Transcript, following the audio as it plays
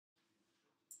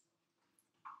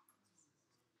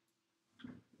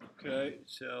Okay,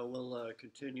 so we'll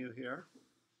continue here.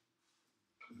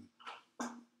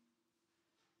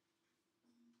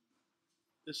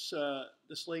 This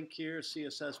link here,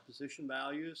 CSS position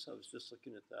values. I was just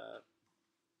looking at that.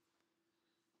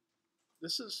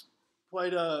 This is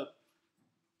quite a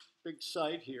big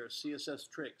site here, CSS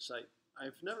Tricks.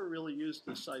 I've never really used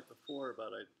this site before,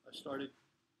 but I started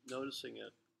noticing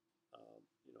it,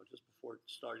 just before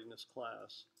starting this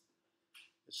class.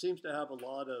 It seems to have a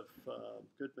lot of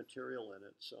good material in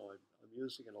it, so I'm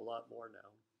using it a lot more now.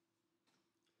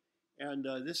 And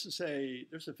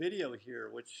there's a video here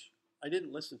which I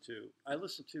didn't listen to. I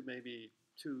listened to maybe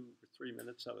 2 or 3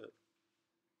 minutes of it,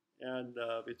 and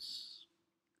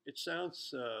it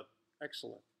sounds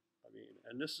excellent. I mean,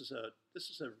 and this is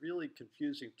a really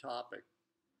confusing topic.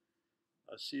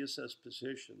 CSS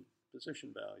position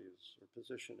values or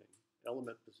positioning,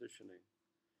 element positioning.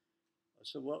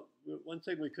 So one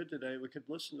thing we could today, we could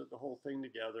listen to the whole thing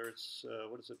together. It's,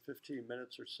 15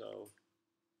 minutes or so,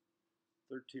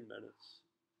 13 minutes.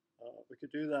 We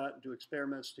could do that and do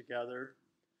experiments together,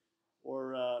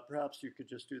 or perhaps you could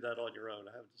just do that on your own.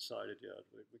 I haven't decided yet.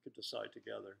 We could decide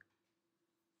together.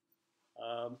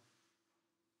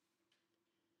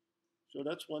 So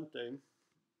that's one thing,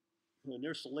 and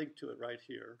there's a link to it right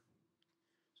here.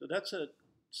 So that's a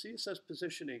CSS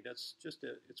positioning. That's just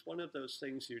it's one of those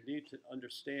things you need to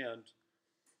understand,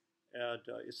 and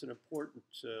it's an important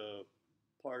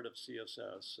part of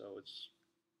CSS. So it's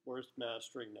worth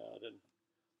mastering that. And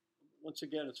once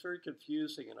again, it's very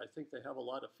confusing, and I think they have a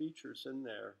lot of features in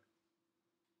there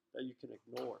that you can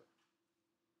ignore.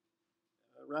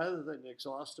 Rather than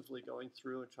exhaustively going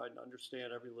through and trying to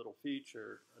understand every little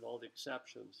feature and all the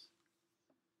exceptions,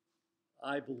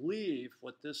 I believe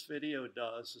what this video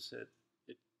does is it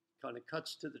kind of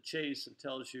cuts to the chase and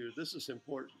tells you this is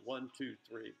important, 1, 2,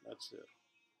 3, that's it.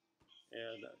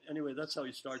 And anyway, that's how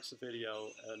he starts the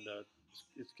video, and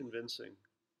it's convincing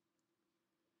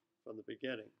from the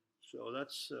beginning. So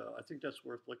that's I think that's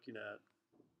worth looking at.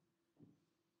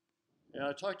 And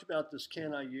I talked about this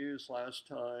can I use last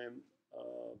time.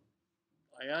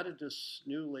 I added this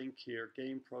new link here,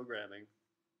 game programming.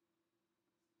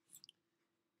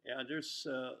 And there's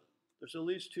at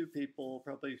least 2 people,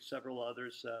 probably several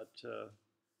others, that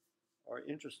are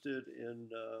interested in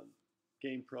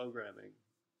game programming.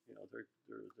 You know, they're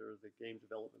the game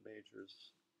development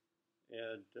majors,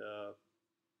 and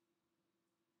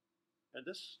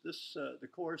the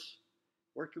course,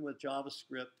 working with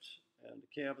JavaScript and the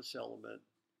Canvas element,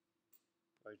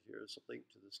 right here is a link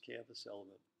to this Canvas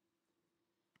element.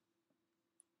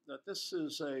 That this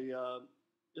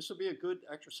will be a good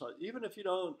exercise, even if you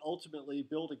don't ultimately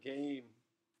build a game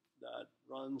that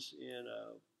runs in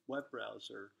a web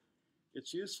browser.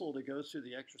 It's useful to go through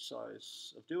the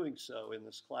exercise of doing so in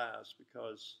this class,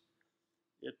 because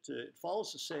it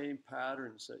follows the same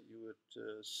patterns that you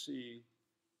would see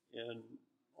in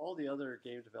all the other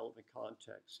game development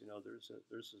contexts. You know, there's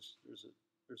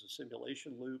a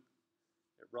simulation loop.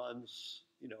 It runs,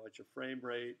 at your frame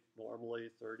rate, normally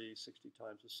 30, 60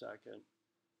 times a second.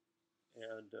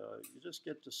 And you just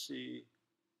get to see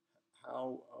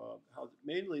how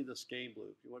mainly this game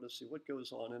loop. You want to see what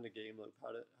goes on in the game loop,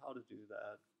 how to do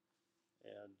that.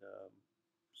 And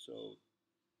so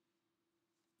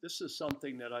this is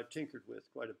something that I've tinkered with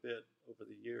quite a bit over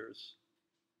the years.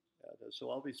 And so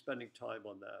I'll be spending time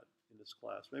on that in this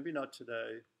class. Maybe not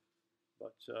today,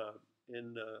 but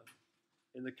in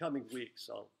the coming weeks,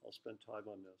 I'll spend time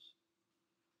on this.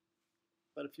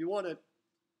 But if you want to,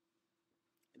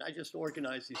 and I just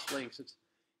organize these links. It's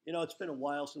been a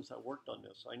while since I worked on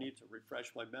this. I need to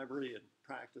refresh my memory and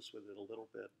practice with it a little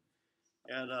bit.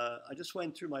 And I just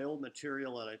went through my old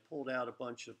material, and I pulled out a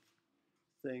bunch of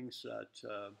things that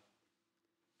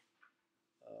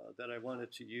I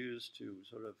wanted to use to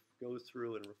sort of go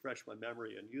through and refresh my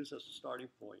memory and use as a starting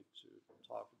point to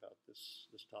talk about this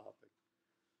topic.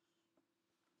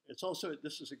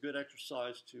 This is a good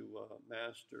exercise to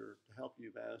help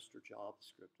you master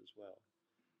JavaScript as well.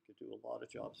 You can do a lot of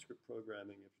JavaScript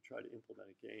programming if you try to implement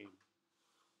a game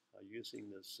using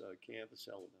this Canvas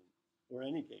element, or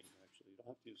any game actually. You don't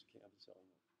have to use a Canvas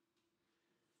element.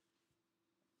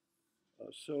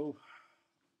 So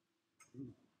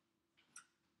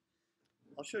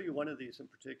I'll show you one of these in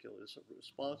particular. It's a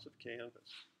responsive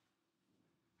canvas.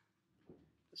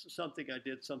 This is something I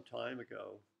did some time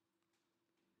ago.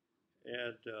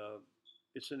 And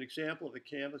it's an example of a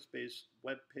canvas-based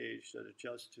web page that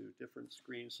adjusts to different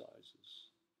screen sizes.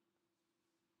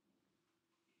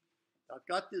 I've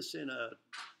got this in a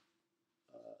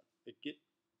Git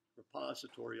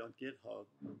repository on GitHub.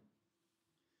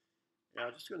 Now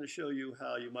I'm just going to show you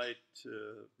how you might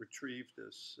retrieve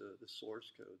this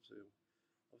source code. So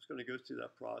I'm just going to go through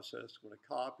that process. I'm going to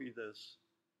copy this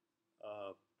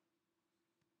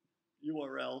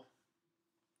URL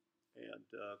and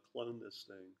clone this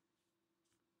thing.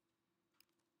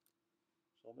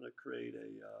 So I'm going to create a,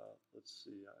 let's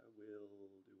see, I will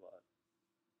do what?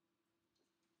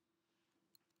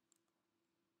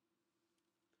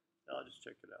 I'll just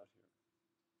check it out here.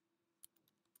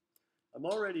 I'm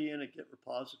already in a Git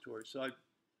repository, so I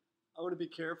want to be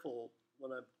careful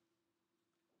when I'm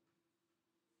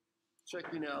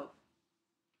checking out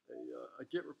a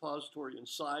Git repository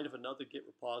inside of another Git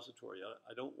repository.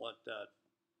 I don't want that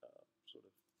sort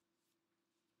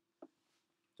of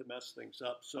to mess things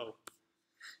up. So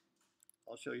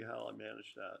I'll show you how I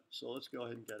manage that. So let's go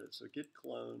ahead and get it. So git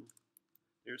clone,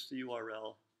 here's the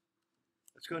URL.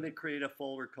 It's going to create a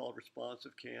folder called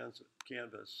responsive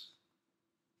canvas.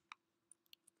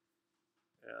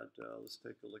 And let's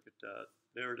take a look at that.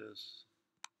 There it is.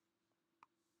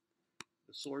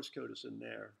 The source code is in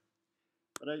there.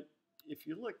 But if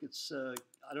you look, it's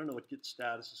I don't know what git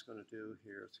status is going to do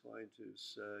here. It's going to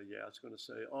say, yeah, it's going to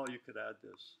say, oh, you could add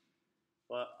this.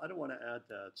 But I don't want to add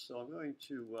that. So I'm going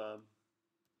to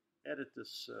edit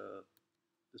this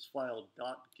this file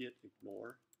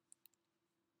 .gitignore.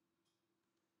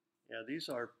 And these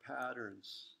are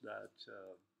patterns that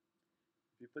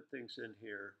if you put things in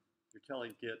here, you're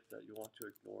telling Git that you want to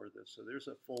ignore this. So there's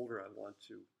a folder I want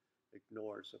to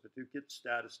ignore. So if I do git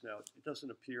status now, it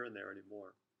doesn't appear in there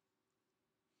anymore.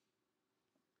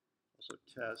 Also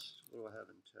test, what do I have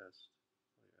in test?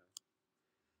 Oh, yeah.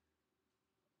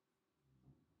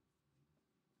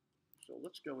 So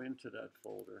let's go into that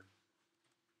folder.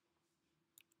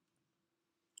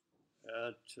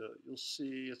 And you'll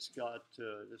see it's got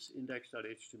this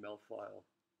index.html file.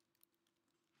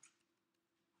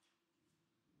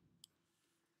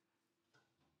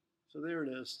 So there it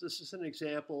is. This is an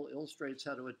example, illustrates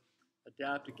how to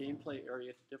adapt a gameplay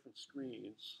area to different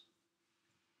screens.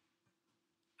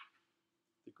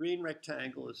 The green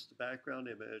rectangle is the background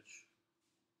image.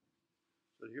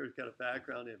 So here we've got a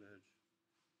background image.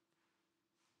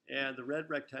 And the red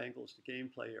rectangle is the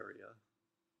gameplay area.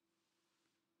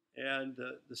 And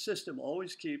the system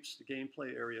always keeps the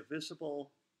gameplay area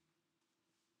visible.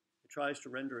 It tries to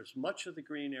render as much of the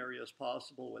green area as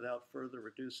possible without further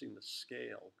reducing the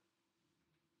scale.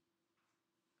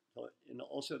 And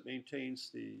also it maintains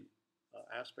the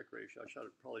aspect ratio.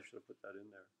 Probably should have put that in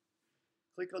there.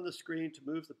 Click on the screen to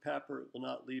move the pepper. It will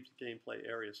not leave the gameplay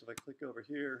area. So if I click over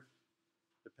here,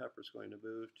 the pepper is going to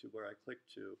move to where I click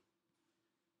to.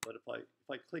 But if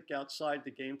I click outside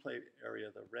the gameplay area,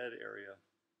 the red area,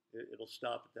 it'll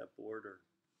stop at that border.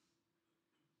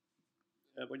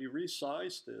 And when you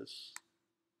resize this,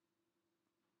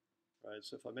 right,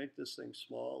 so if I make this thing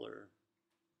smaller,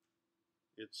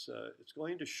 it's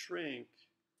going to shrink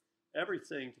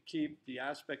everything to keep the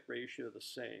aspect ratio the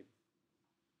same.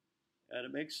 And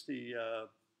it makes the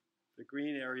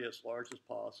green area as large as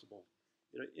possible.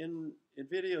 You know, in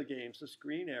video games, this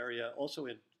green area, also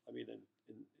in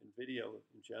video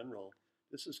in general,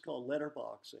 this is called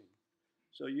letterboxing.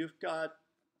 So you've got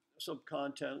some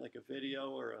content like a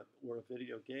video or a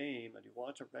video game, and you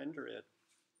want to render it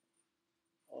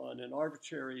on an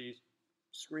arbitrary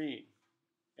screen.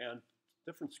 And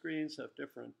different screens have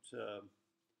different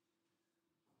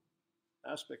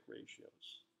aspect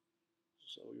ratios.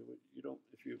 So you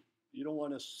don't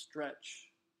want to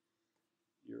stretch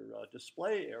your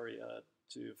display area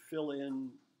to fill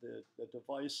in the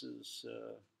device's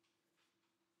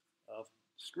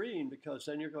screen, because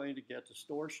then you're going to get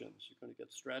distortions. You're going to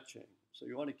get stretching. So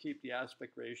you want to keep the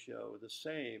aspect ratio the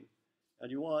same, and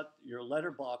you want your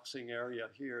letterboxing area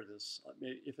here. This,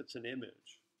 if it's an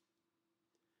image,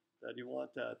 that you want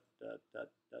that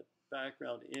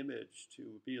background image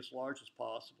to be as large as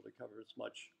possible to cover as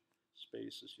much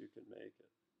space as you can make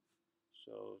it.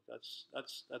 So that's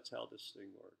how this thing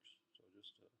works.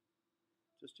 So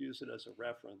just use it as a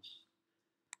reference.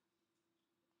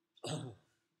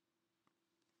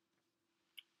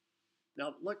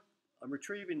 Now look, I'm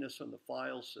retrieving this from the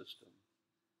file system.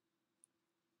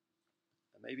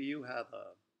 And maybe you have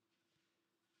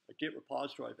a Git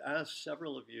repository. I've asked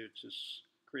several of you to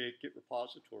create Git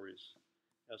repositories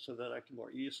so that I can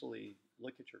more easily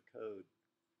look at your code.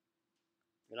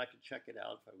 And I can check it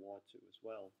out if I want to as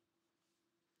well.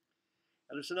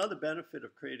 And there's another benefit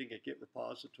of creating a Git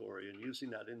repository and using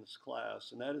that in this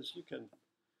class, and that is you could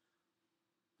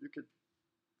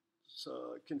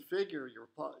configure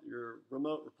your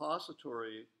remote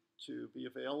repository to be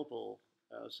available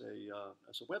as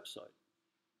a website.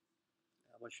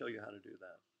 I'm going to show you how to do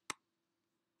that.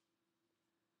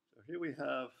 So here we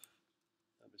have,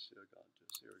 let me see what I got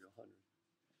to, here we go, 100.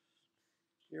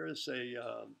 Here is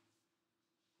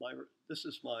this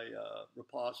is my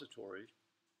repository.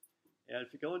 And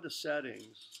if you go into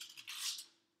settings,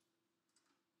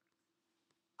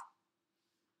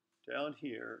 down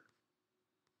here,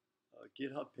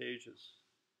 GitHub pages.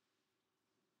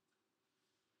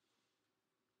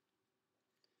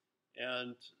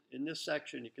 And in this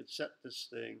section, you can set this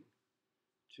thing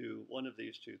to one of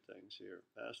these two things here,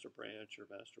 master branch or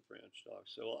master branch doc.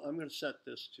 So I'm going to set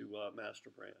this to master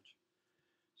branch.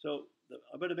 So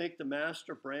I'm going to make the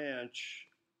master branch,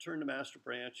 turn the master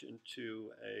branch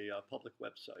into a public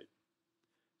website.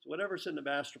 So whatever's in the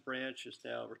master branch is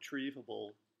now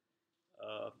retrievable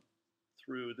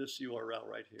through this URL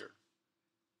right here.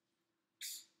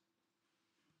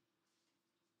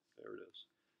 There it is.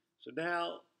 So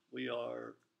now we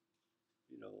are,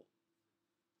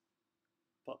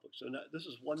 public. So now, this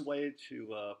is one way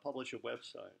to publish a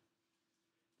website.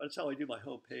 That's how I do my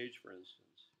home page, for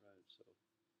instance, right? So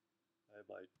I have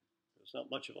there's not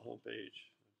much of a home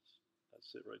page.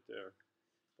 That's it right there.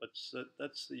 But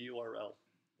that's the URL.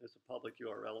 It's a public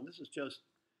URL, and this is just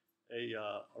a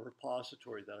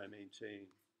repository that I maintain.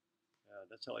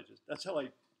 That's how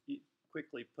I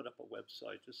quickly put up a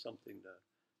website, just something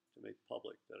to make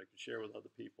public that I can share with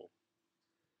other people.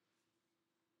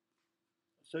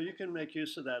 So you can make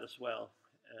use of that as well,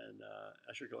 and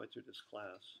as you're going through this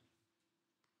class.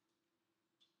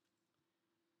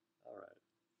 All right.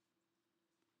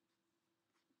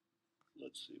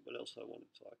 Let's see what else I want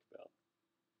to talk about.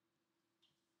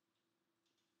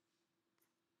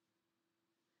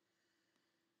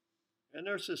 And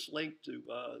there's this link to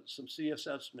some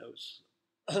CSS notes.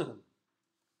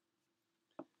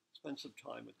 Spend some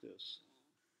time with this.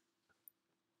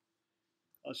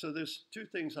 So there's two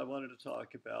things I wanted to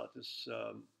talk about. This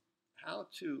how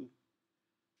to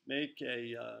make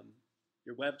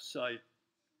your website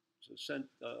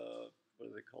what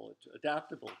do they call it?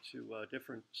 Adaptable to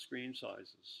different screen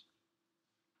sizes.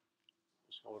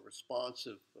 It's called a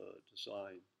responsive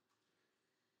design.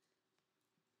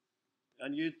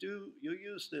 And you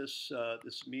use this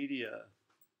this media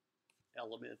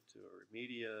element or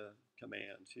media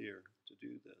command here to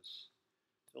do this.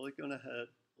 So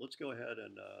let's go ahead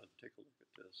and take a look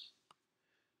at this.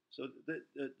 So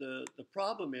the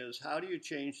problem is, how do you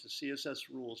change the CSS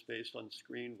rules based on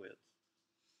screen width?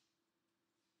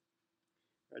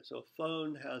 Right, so a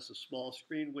phone has a small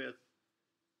screen width,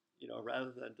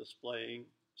 rather than displaying,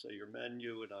 say, your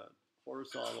menu in a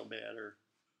horizontal manner,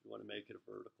 you want to make it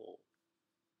a vertical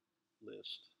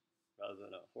list rather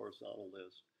than a horizontal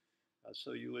list.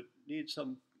 So you would need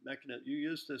some mechanism. You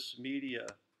use this media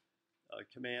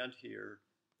command here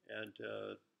and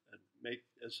to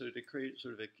create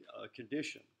sort of a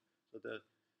condition.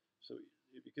 So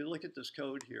if you can look at this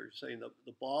code here, saying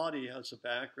the body has a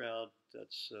background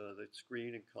that's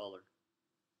green in color.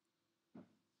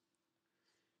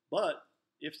 But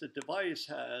if the device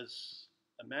has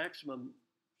a maximum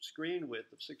screen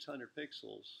width of 600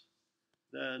 pixels,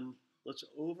 then let's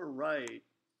overwrite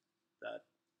that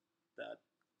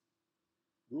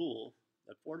rule,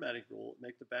 that formatting rule,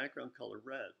 make the background color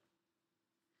red.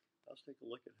 Let's take a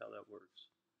look at how that works.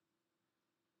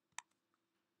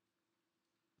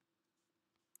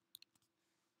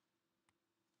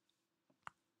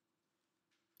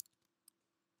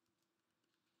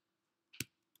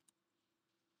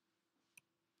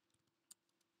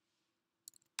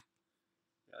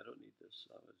 Yeah, I don't need this, so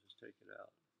I'll just take it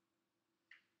out.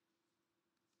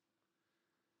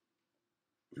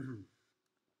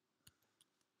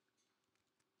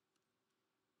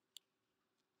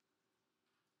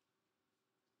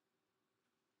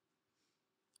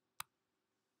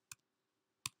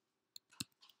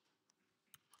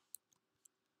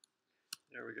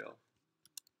 There we go.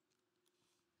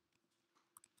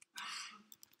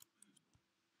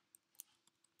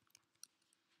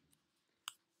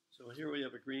 So here we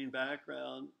have a green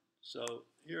background. So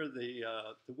here the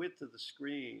width of the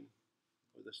screen,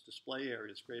 or this display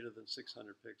area, is greater than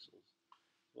 600 pixels.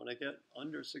 When I get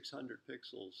under 600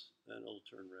 pixels, then it'll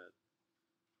turn red.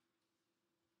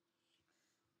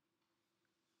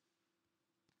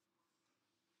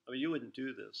 I mean, you wouldn't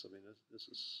do this. I mean,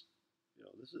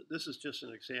 this is just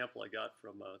an example I got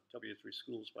from W3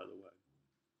 Schools, by the way.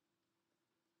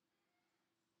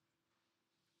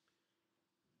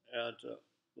 And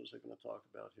what was I going to talk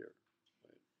about here?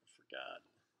 Wait, I forgot.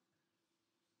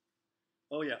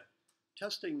 Oh yeah,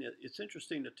 testing it. It's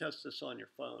interesting to test this on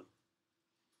your phone.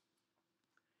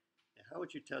 And how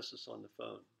would you test this on the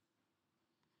phone?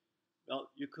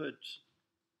 Well, you could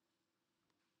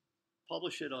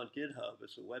publish it on GitHub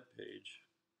as a web page,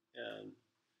 and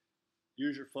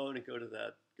use your phone and go to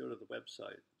the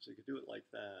website. So you can do it like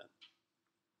that.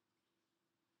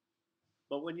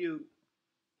 But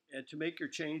and to make your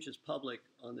changes public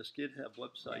on this GitHub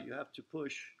website, you have to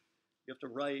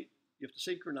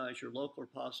synchronize your local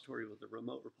repository with the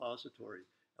remote repository.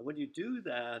 And when you do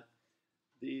that,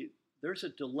 there's a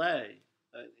delay.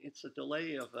 It's a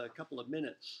delay of a couple of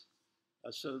minutes,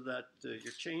 so that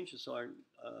your changes aren't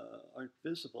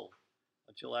visible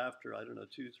until after, I don't know,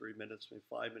 2-3 minutes, maybe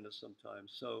 5 minutes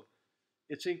sometimes. So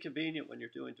it's inconvenient when you're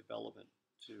doing development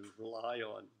to rely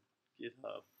on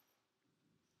GitHub,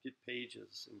 Git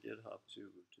pages and GitHub to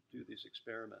do these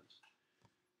experiments.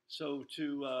 So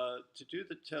to do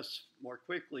the tests more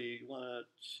quickly,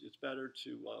 it's better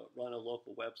to run a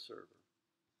local web server.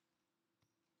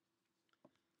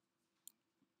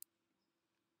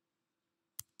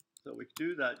 So we can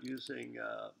do that using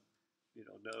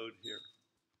Node here.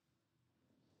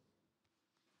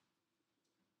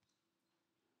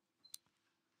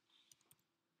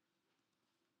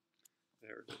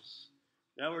 There it is.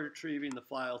 Now we're retrieving the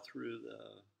file through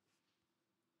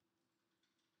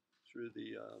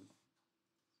the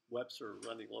web server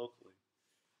running locally.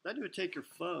 Then you would take your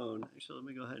phone. Actually, let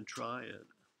me go ahead and try it.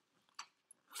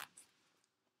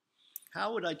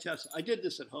 How would I test? I did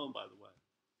this at home, by the way.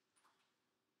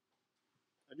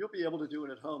 And you'll be able to do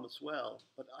it at home as well.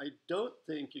 But I don't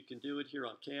think you can do it here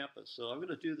on campus. So I'm going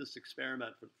to do this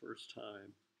experiment for the first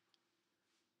time.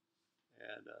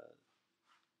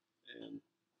 And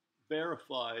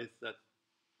verify that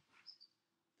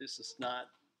this is not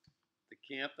the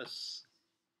campus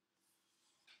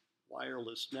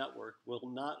wireless network will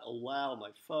not allow my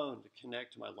phone to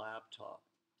connect to my laptop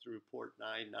through port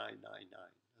 9999.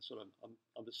 That's what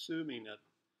I'm assuming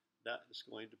that is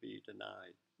going to be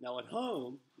denied. Now at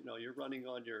home, you're running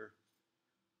on your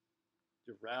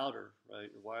router,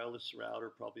 right? Your wireless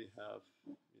router probably have,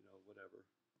 whatever,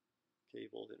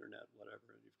 cable, internet,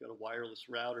 whatever. And you've got a wireless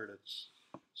router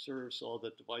that serves all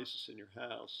the devices in your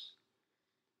house.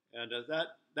 And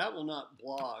that will not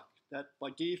block. That by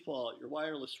default, your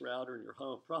wireless router in your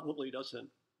home probably doesn't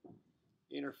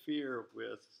interfere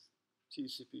with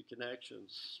TCP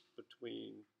connections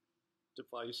between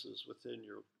devices within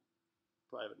your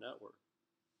private network,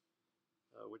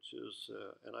 which is,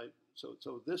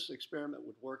 so this experiment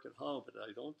would work at home, but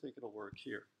I don't think it'll work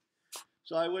here.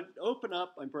 So I would open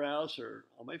up my browser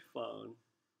on my phone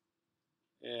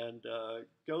and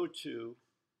go to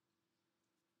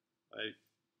my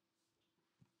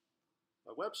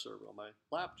web server on my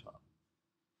laptop.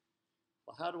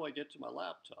 Well, how do I get to my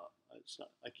laptop? It's not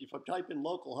like if I type in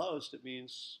localhost, it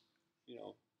means,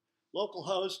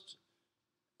 localhost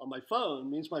on my phone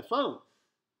means my phone.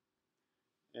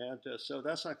 And so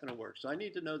that's not going to work. So I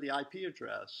need to know the IP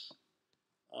address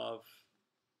of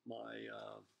my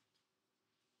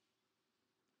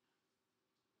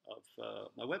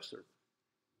web server,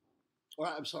 or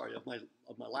I'm sorry, of my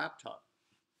laptop.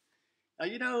 Now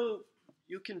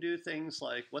you can do things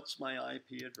like, what's my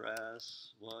IP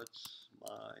address? What's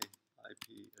my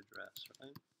IP address,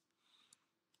 right?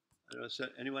 I don't know,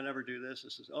 anyone ever do this?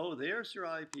 This is, oh, there's your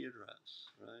IP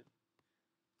address, right?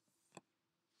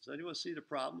 Does anyone see the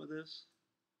problem with this?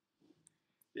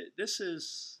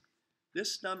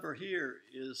 This number here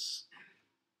is,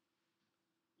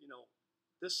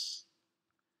 this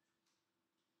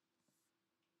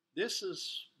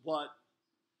is what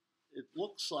it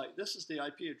looks like. This is the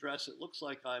IP address it looks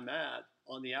like I'm at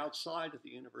on the outside of the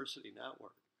university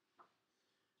network.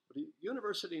 But the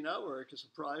university network is a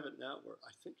private network.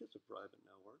 I think it's a private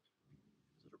network.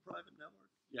 Is it a private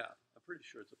network? Yeah, I'm pretty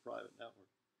sure it's a private network.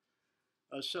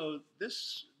 So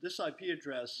this IP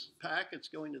address, packets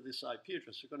going to this IP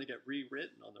address are going to get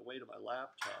rewritten on the way to my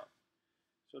laptop.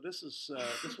 So this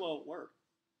won't work.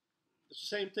 It's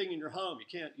the same thing in your home. You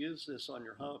can't use this on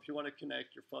your home. If you want to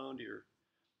connect your phone to your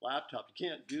laptop, you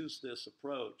can't use this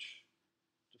approach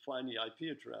to find the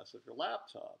IP address of your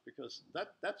laptop, because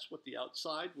that's what the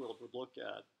outside world would look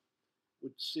at,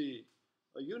 would see.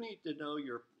 Well, you need to know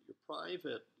your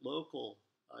private local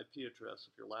IP address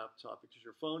of your laptop, because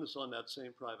your phone is on that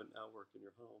same private network in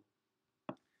your home.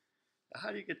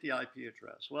 How do you get the IP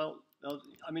address? Well,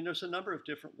 I mean, there's a number of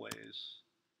different ways,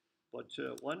 but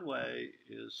one way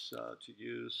is to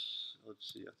use,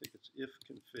 let's see, I think it's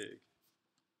ifconfig,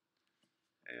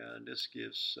 and this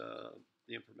gives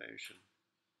the information.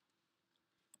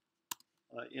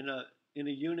 In a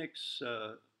Unix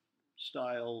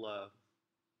style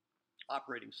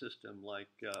operating system like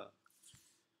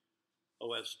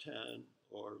OS 10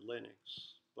 or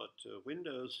Linux, but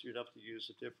Windows, you'd have to use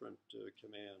a different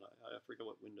command. I forget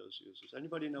what Windows uses.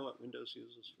 Anybody know what Windows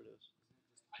uses for this?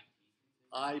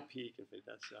 IP config.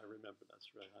 I remember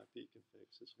that's right. IP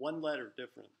configs. It's one letter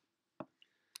different.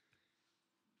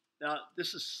 Now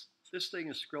this thing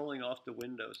is scrolling off the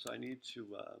window, so I need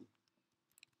to.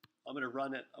 I'm going to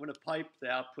run it. I'm going to pipe the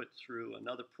output through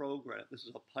another program. This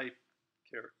is a pipe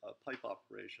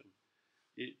operation.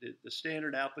 The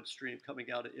standard output stream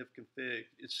coming out of ifconfig,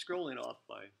 it's scrolling off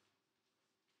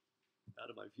out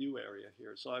of my view area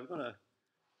here. So I'm going to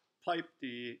pipe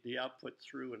the output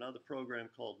through another program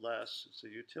called less. It's a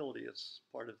utility. It's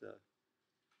part of the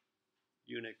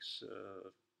Unix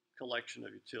collection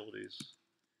of utilities.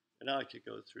 And now I could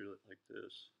go through it like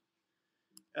this.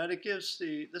 And it gives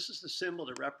this is the symbol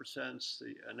that represents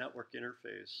the network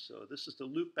interface. So this is the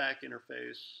loopback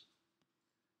interface.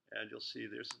 And you'll see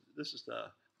this is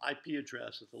the IP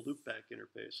address of the loopback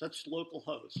interface. That's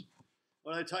localhost.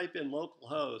 When I type in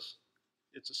localhost,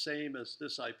 it's the same as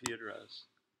this IP address.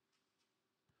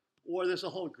 Or there's a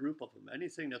whole group of them.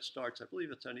 Anything that starts, I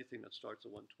believe it's anything that starts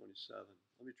at 127.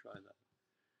 Let me try that.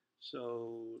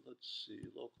 So let's see,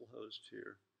 localhost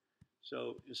here.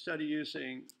 So instead of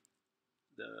using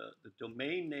the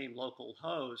domain name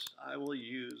localhost, I will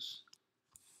use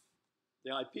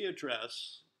the IP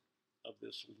address of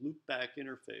this loopback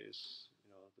interface,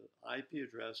 the IP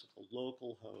address of the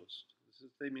local host.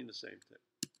 They mean the same thing.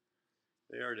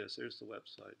 There it is. There's the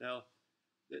website. Now,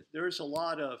 there's a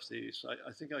lot of these.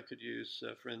 I think I could use,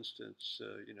 for instance,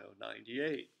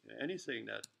 98. Anything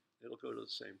that it'll go to the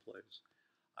same place.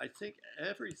 I think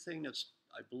I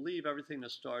believe everything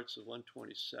that starts with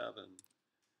 127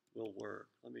 will work.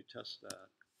 Let me test that.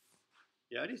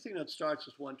 Yeah, anything that starts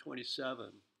with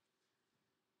 127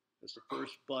 as the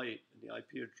first byte in the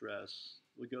IP address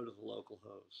will go to the local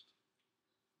host.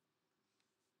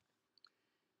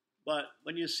 But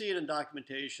when you see it in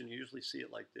documentation, you usually see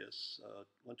it like this,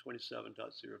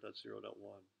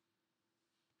 127.0.0.1.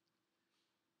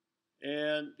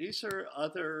 And these are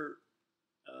other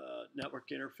network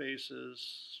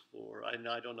interfaces and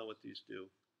I don't know what these do.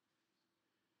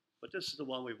 But this is the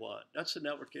one we want. That's the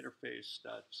network interface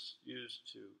that's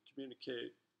used to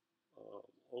communicate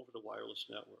over the wireless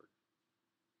network.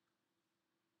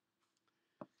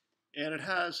 And it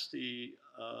has the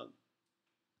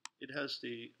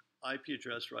IP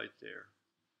address right there.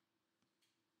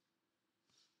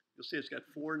 You'll see it's got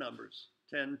 4 numbers,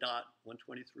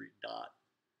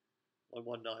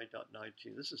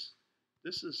 10.123.119.19.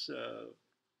 This is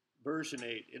version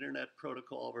 8, Internet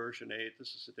Protocol version 8.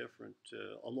 This is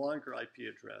a longer IP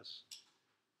address.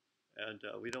 And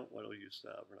we don't want to use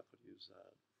that. We're not going to use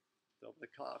that. So I'm going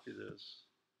to copy this.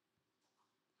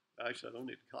 Actually, I don't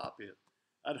need to copy it.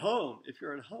 At home, if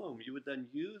you're at home, you would then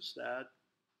use that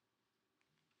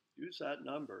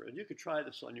number. And you could try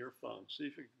this on your phone. See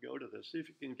if you can go to this. See if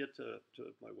you can get to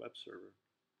my web server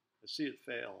and see it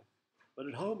fail. But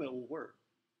at home, it will work.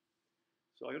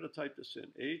 So I'm going to type this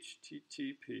in,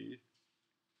 HTTP :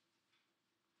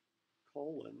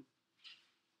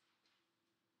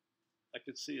 I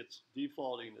could see it's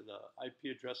defaulting to the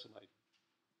IP address of my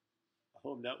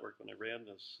home network when I ran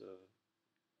this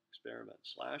experiment,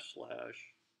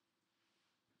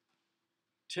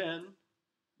 //10.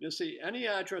 You'll see any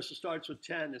address that starts with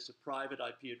 10 is a private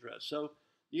IP address. So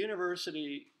the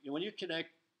university, when you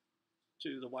connect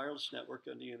to the wireless network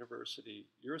in the university,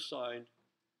 you're assigned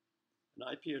an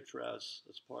IP address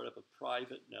that's part of a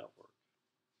private network.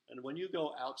 And when you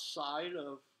go outside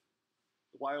of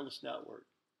the wireless network,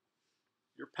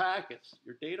 your packets,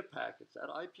 your data packets, that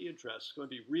IP address is going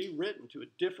to be rewritten to a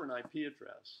different IP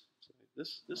address. So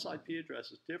this IP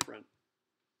address is different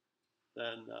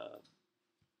than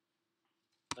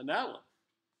that one.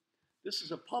 This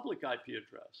is a public IP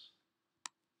address.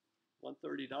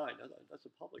 139, that's a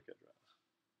public address.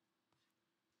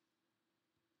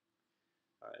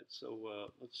 All right, so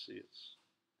let's see, it's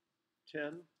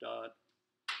 10 dot,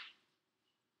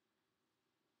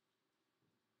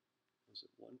 is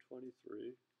it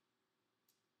 123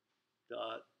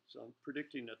 dot, so I'm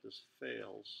predicting that this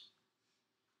fails.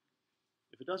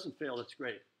 If it doesn't fail, that's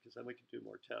great, because then we can do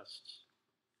more tests.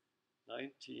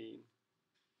 19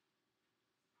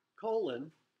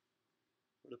 colon,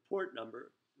 for the port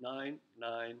number,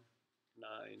 9999.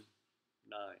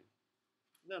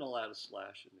 And then I'll add a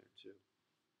slash in there too.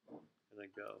 And then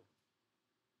go.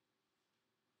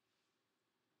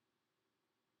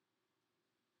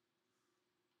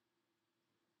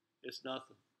 It's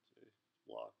nothing. See, it's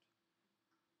blocked.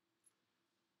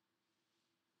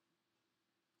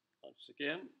 Once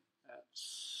again,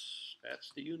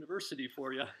 that's the university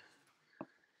for you.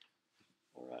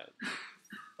 All right.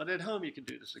 But at home, you can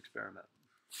do this experiment.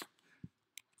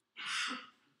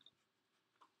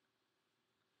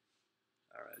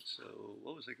 All right. right, so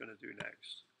what was I going to do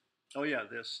next? Oh yeah,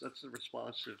 that's the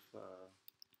responsive.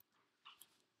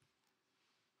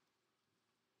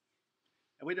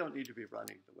 And we don't need to be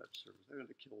running the web servers. They're going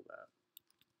to kill that.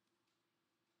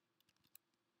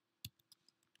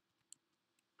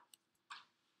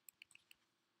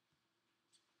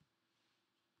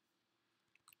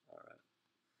 All right.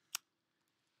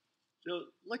 So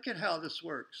look at how this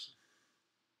works.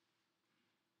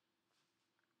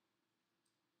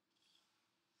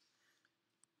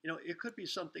 You know, it could be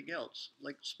something else.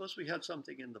 Like, suppose we had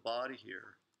something in the body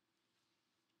here.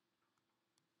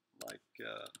 Like,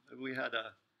 we had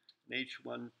an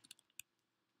H1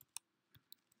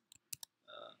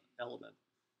 element.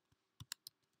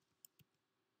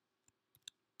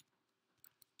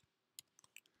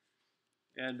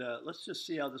 And let's just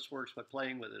see how this works by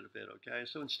playing with it a bit, okay?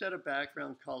 So instead of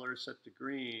background color set to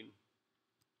green,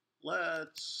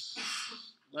 let's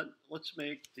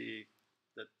make the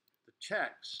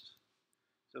text.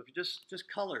 So if you just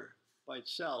color by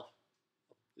itself,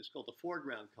 it's called the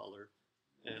foreground color,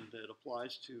 and it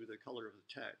applies to the color of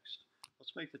the text.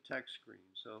 Let's make the text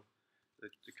green. So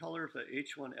the color of the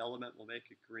H1 element will make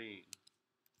it green.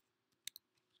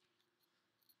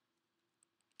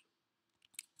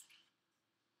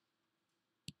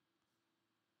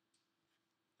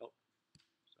 Oh,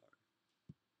 sorry.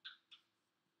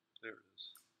 There it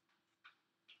is.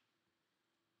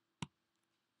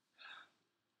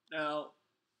 Now,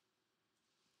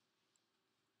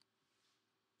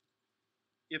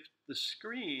 if the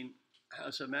screen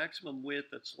has a maximum width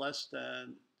that's less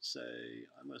than, say,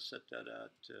 I'm going to set that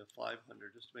at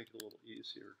 500 just to make it a little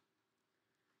easier.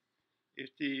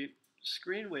 If the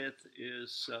screen width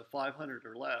is 500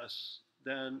 or less,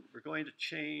 then we're going to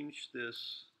change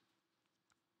this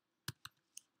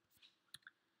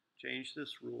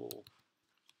rule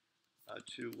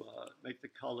to make the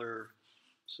color,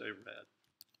 say, red.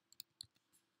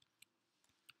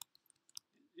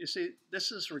 You see,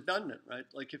 this is redundant, right?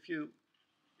 Like if you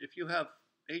have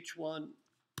H1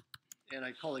 and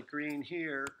I call it green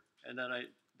here, and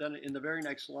then in the very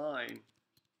next line,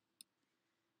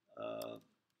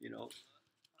 you know,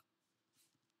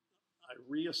 I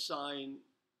reassign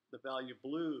the value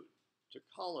blue to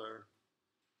color,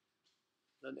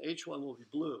 then H1 will be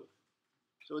blue.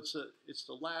 So it's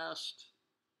the last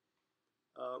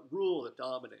rule that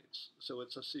dominates. So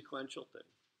it's a sequential thing.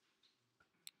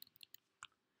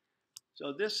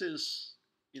 So this is,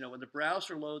 you know, when the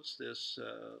browser loads this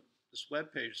this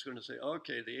web page, it's going to say,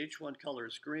 okay, the H1 color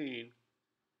is green,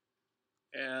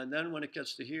 and then when it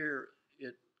gets to here,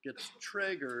 it gets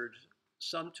triggered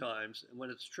sometimes, and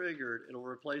when it's triggered, it'll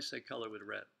replace that color with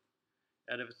red.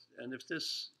 And if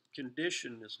this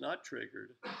condition is not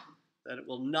triggered, then it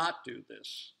will not do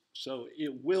this. So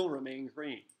it will remain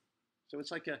green. So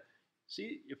it's like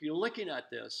see, if you're looking at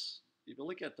this, if you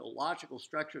look at the logical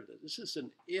structure of this is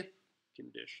an if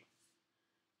condition.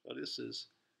 So this is,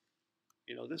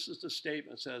 you know, this is the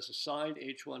statement that says assign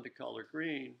H1 to color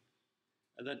green,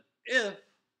 and then if,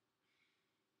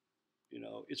 you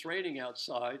know, it's raining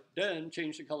outside, then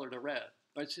change the color to red.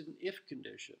 But it's an if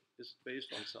condition. It's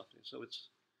based on something. So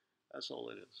that's all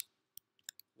it is.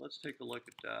 Let's take a look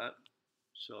at that.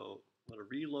 So I'm going to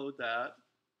reload that.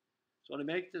 So when I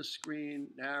make this screen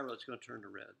narrow, it's going to turn to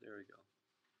red. There we go.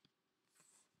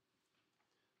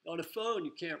 On a phone,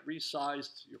 you can't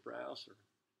resize your browser.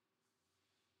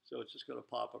 So it's just going to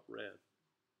pop up red.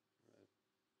 Right?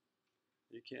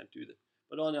 You can't do that.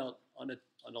 But on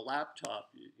a laptop,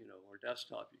 you know, or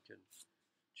desktop, you can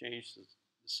change the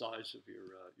size of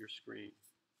your screen.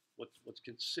 What's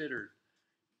considered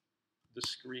the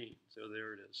screen. So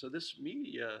there it is. So this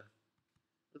media,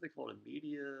 what do they call it? A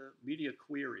media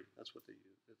query. That's what they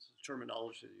use. That's the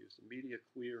terminology they use. The media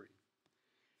query.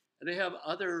 And they have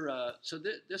other, so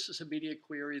this is a media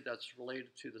query that's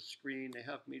related to the screen. They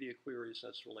have media queries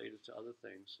that's related to other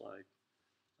things like,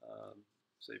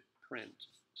 say, print.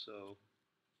 So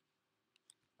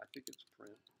I think it's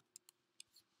print.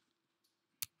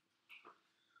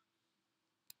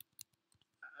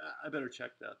 I better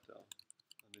check that though.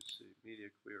 Let me see, media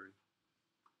query.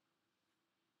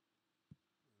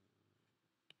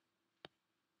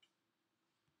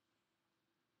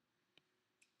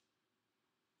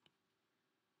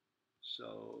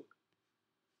 So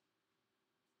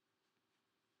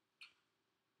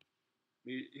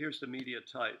here's the media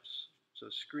types. So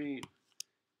screen,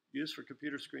 used for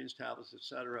computer screens, tablets,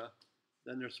 etc.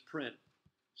 Then there's print.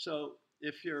 So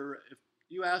if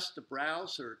you ask the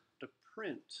browser to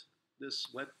print this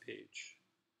web page,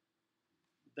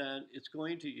 then it's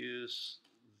going to use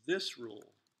this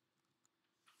rule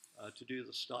to do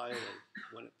the styling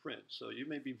when it prints. So you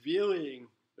may be viewing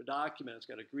the document, it's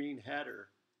got a green header,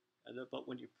 but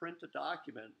when you print the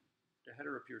document, the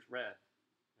header appears red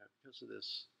because of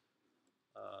this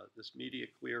this media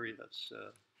query that's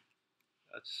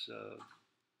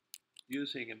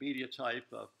using a media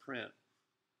type of print.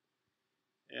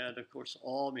 And of course,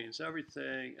 all means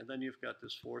everything. And then you've got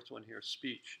this fourth one here,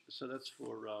 speech. So that's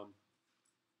for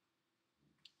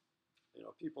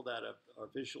people that are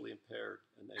visually impaired,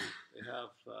 and they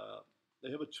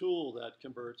have a tool that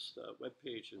converts the web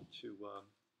page into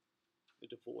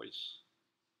voice,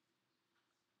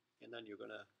 and then you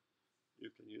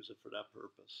can use it for that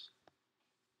purpose.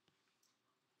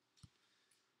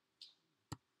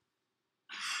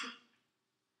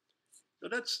 So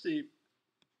that's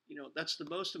the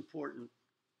most important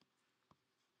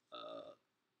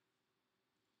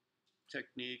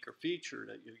technique or feature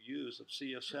that you use of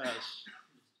CSS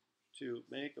to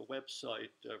make a website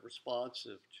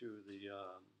responsive to the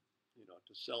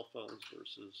to cell phones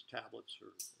versus tablets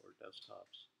or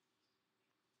desktops.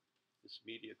 This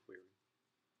media query.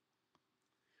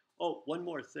 Oh, one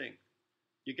more thing.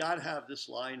 You got to have this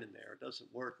line in there. It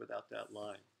doesn't work without that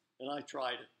line. And I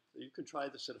tried it. So you can try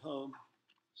this at home,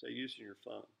 say using your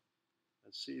phone,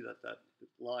 and see that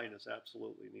line is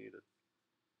absolutely needed.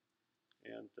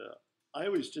 And I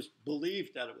always just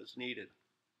believed that it was needed,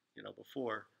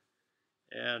 before.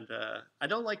 And I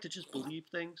don't like to just believe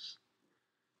things.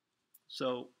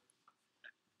 So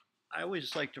I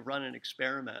always like to run an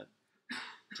experiment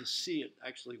to see it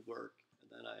actually work, and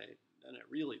then I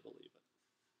really believe it.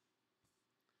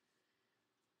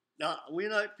 Now,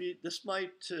 this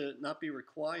might not be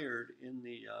required in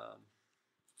the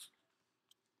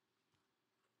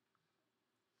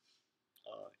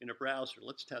in a browser.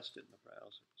 Let's test it in the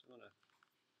browser. So I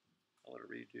want to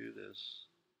redo this.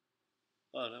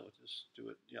 Oh no, we'll just do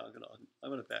it. Yeah, I'm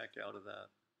gonna back out of that.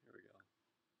 Here we go.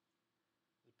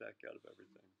 Let's back out of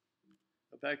everything.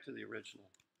 Go back to the original.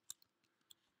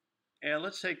 And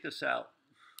let's take this out.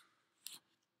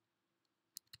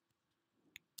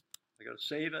 I got to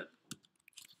save it.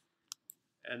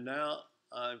 And now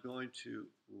I'm going to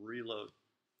reload.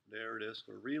 There it is.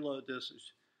 We'll reload this.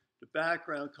 The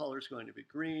background color is going to be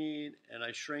green, and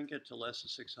I shrink it to less than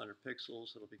 600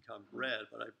 pixels. It'll become red.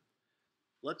 But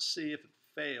let's see if it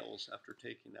fails after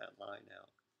taking that line out.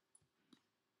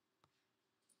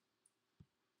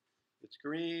 It's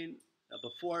green. Now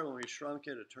before, when we shrunk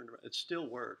it, it turned around. It still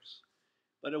works.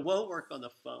 But it won't work on the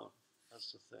phone.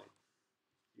 That's the thing.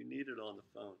 You need it on the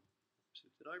phone. So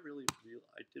did I really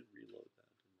I did reload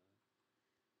that,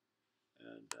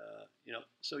 didn't I? And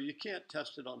so you can't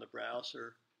test it on the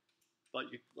browser, but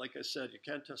like I said, you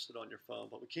can test it on your phone.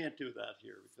 But we can't do that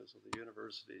here because of the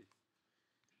university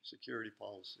security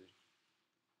policy.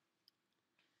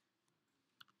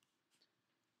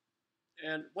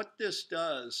 And what this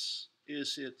does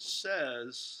is it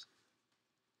says,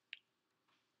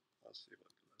 let's see,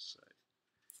 what can I say?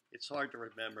 It's hard to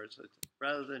remember.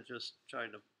 Rather than just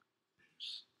trying to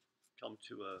come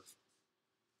to a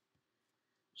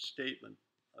statement,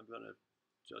 I'm going to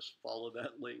just follow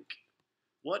that link.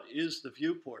 What is the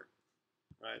viewport,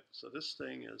 right? So this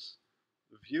thing is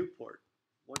the viewport.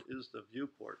 What is the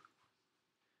viewport?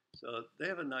 So they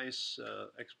have a nice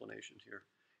explanation here.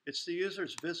 It's the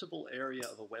user's visible area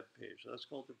of a web page. So that's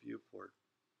called the viewport.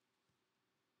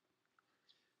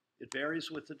 It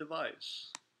varies with the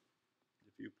device.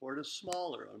 The viewport is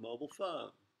smaller on a mobile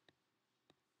phone.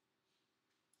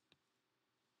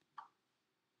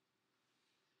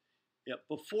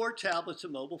 Before tablets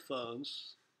and mobile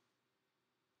phones,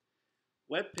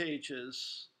 web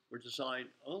pages were designed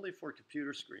only for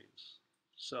computer screens.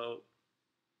 So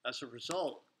as a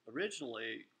result,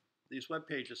 originally, these web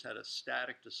pages had a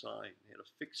static design. They had a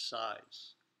fixed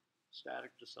size,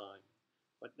 static design.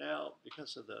 But now,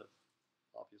 because of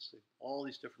obviously, all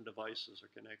these different devices are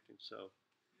connecting, so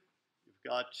you've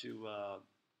got to,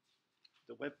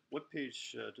 the web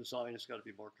page design has got to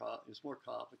be more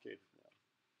complicated now.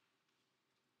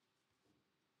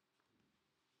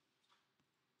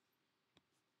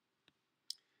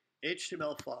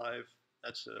 HTML5,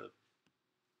 that's a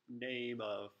name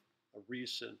of a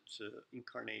recent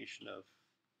incarnation of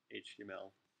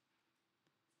HTML.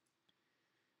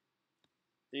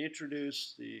 They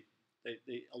introduced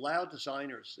they allow web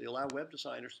designers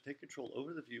to take control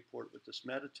over the viewport with this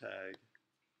meta tag.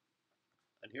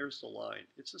 And here's the line.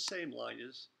 It's the same line.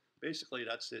 Basically,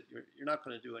 that's it. You're not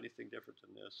going to do anything different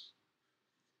than this.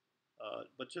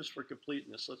 But just for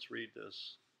completeness, let's read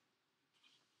this.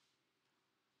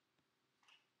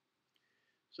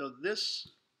 So this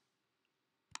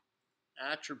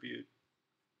attribute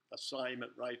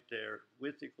assignment right there,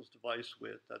 width equals device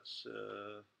width, that's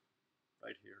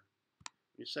right here.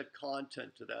 You set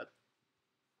content to that,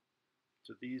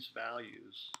 to these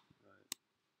values. Right?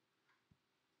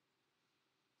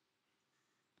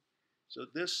 So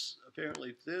this,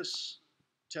 apparently this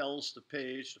tells the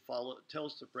page to follow,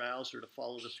 tells the browser to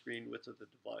follow the screen width of the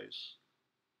device.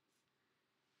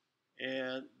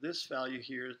 And this value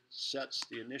here sets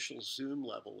the initial zoom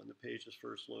level when the page is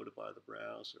first loaded by the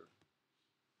browser.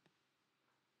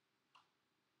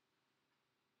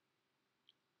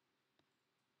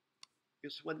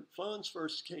 Because when phones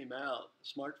first came out,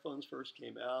 smartphones first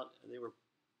came out, and they were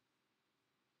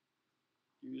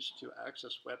used to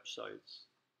access websites,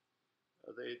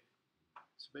 they,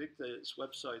 to make these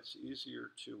websites easier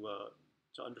to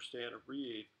understand and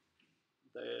read,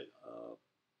 the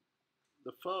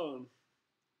phone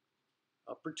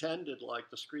pretended like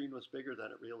the screen was bigger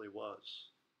than it really was.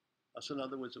 So in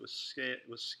other words, it was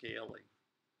scaling.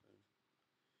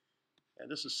 And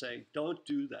this is saying, don't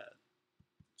do that.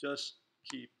 Just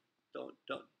don't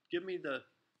give me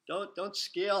don't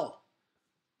scale.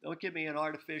 Don't give me an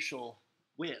artificial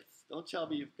width. Don't tell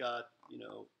me you've got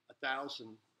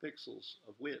 1,000 pixels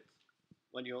of width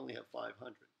when you only have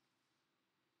 500.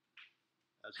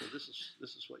 So this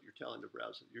is what you're telling the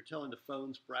browser. You're telling the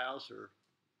phone's browser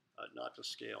not to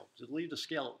scale, to leave the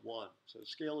scale at 1. So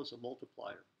scale is a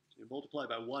multiplier. So you multiply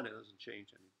by 1, it doesn't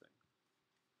change anything.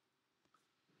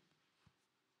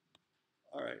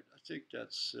 All right, I think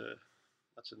that's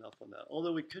enough on that.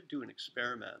 Although we could do an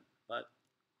experiment, but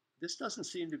this doesn't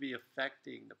seem to be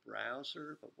affecting the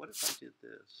browser. But what if I did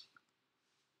this?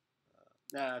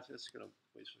 Nah, it's going to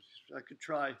waste. I could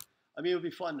try. I mean, it would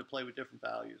be fun to play with different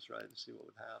values, right, and see what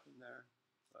would happen there.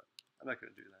 But I'm not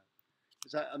going to do that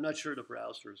because I'm not sure the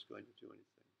browser is going to do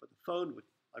anything. But the phone would.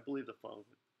 I believe the phone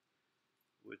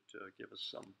would give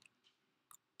us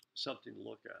something to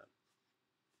look at.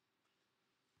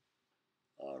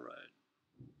 All right.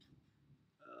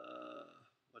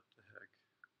 What the heck?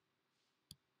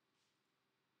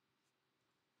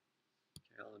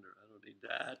 Calendar. I don't need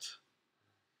that.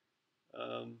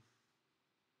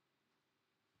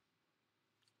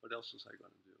 What else was I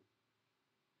going to do?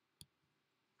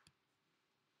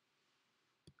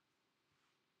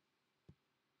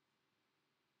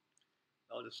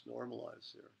 I'll just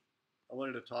normalize here. I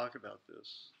wanted to talk about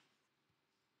this.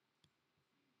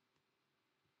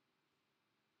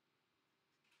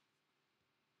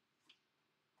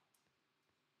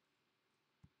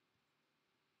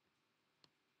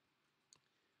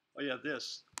 Oh yeah,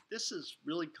 this is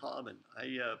really common.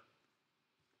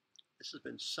 This has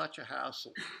been such a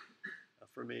hassle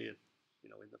for me, in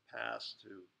the past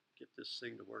to get this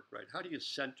thing to work right. How do you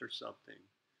center something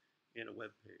in a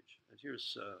web page? And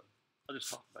here's, I'll just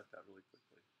talk about that really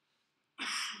quickly.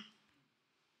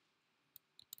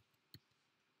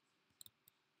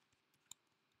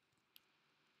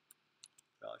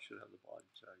 I should have the body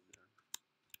tag there.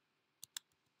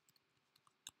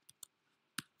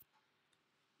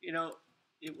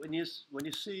 When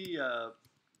you see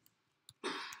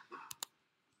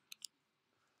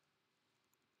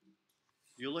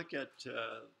you look at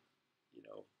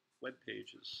web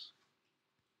pages.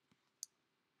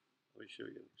 Let me show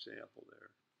you an example there.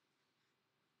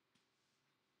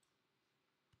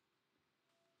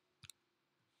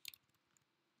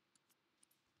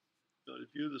 So to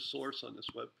view the source on this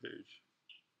web page,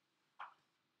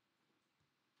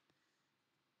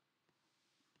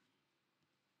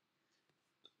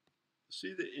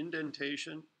 see the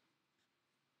indentation?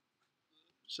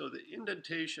 So the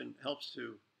indentation helps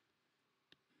to,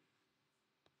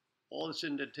 all this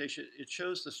indentation, it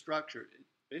shows the structure.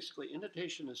 Basically,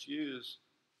 indentation is used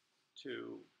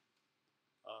to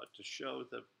show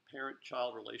the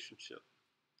parent-child relationship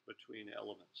between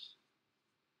elements.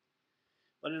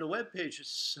 But in a web page,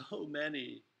 there's so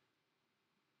many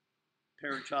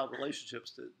parent-child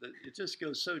relationships that it just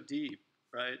goes so deep,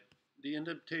 right? The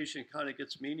indentation kind of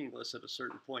gets meaningless at a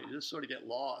certain point. You just sort of get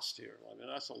lost here. I mean,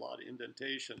 that's a lot of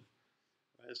indentation.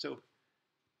 Right? So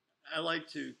I like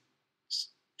to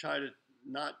try to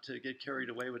not to get carried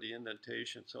away with the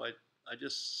indentation. So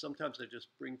sometimes I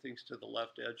just bring things to the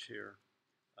left edge here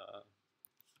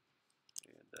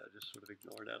and just sort of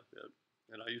ignore that a bit.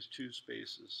 And I use 2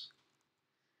 spaces.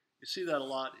 You see that a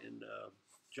lot in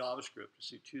JavaScript. You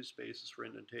see 2 spaces for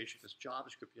indentation because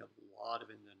JavaScript, you have a lot of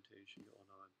indentation going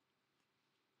on.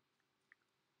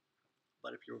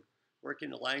 But if you're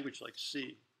working a language like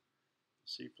C,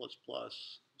 C++,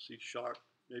 C#,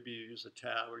 maybe you use a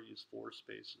tab or use 4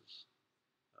 spaces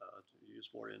to use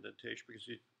more indentation because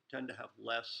you tend to have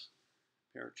less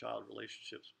parent-child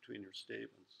relationships between your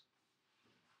statements.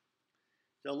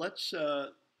 So let's,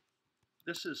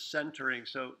 this is centering.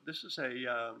 So this is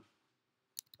a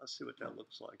Let's see what that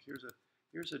looks like.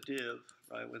 Here's a div,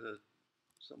 right, with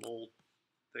some old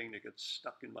thing that gets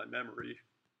stuck in my memory.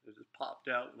 It just popped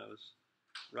out when I was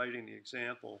writing the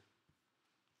example.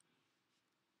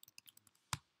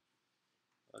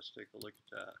 Let's take a look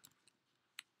at that.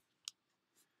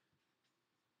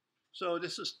 So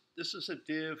this is a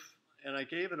div, and I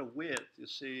gave it a width. You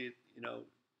see,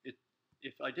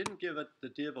 if I didn't give it the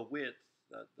div a width,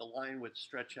 the line would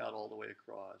stretch out all the way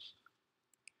across.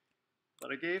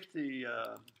 But I gave the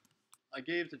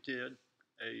div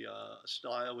a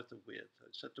style with the width.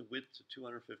 I set the width to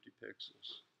 250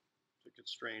 pixels to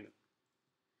constrain it.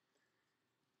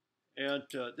 And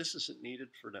this isn't needed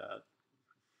for that.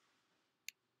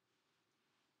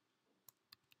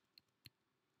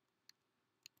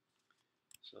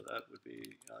 So that would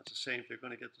be, it's the same, they're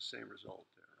going to get the same result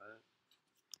there, right?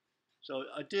 So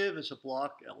a div is a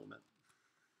block element.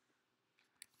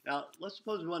 Now, let's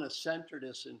suppose we want to center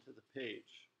this into the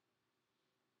page.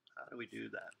 How do we do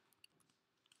that?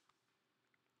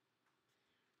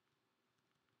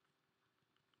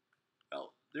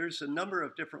 Well, there's a number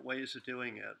of different ways of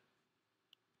doing it.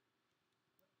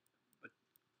 But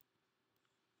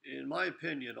in my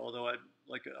opinion, although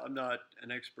I'm not an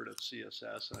expert at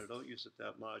CSS and I don't use it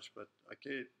that much, but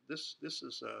this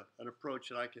is an approach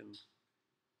that I can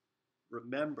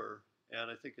remember, and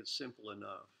I think it's simple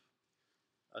enough.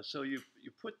 So you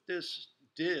put this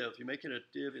div, you make it a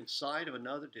div inside of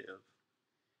another div,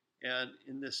 and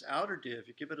in this outer div,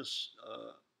 you give it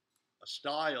a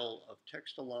style of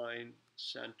text-align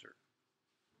center.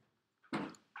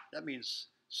 That means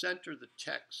center the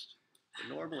text.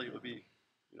 And normally it would be,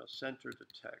 center the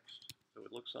text. So it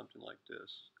would look something like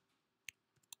this.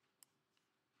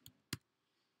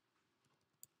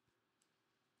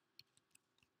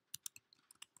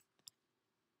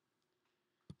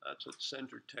 That's what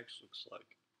centered text looks like.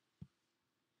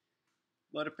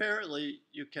 But apparently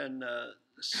you can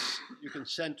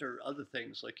center other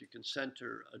things, like you can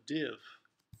center a div.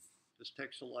 This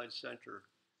text-align center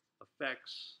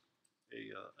affects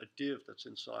a div that's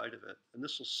inside of it, and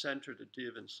this will center the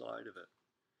div inside of it.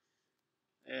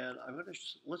 And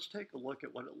let's take a look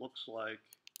at what it looks like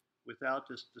without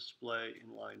this display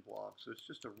inline block. So it's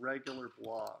just a regular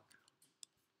block.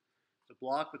 It's a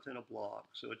block within a block.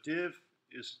 So a div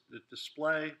is the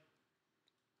display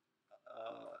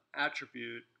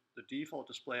attribute. The default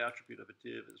display attribute of a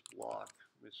div is block.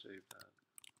 Let me save that.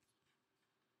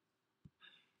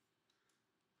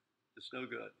 It's no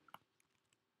good.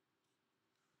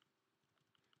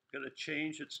 Got to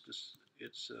change its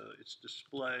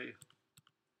display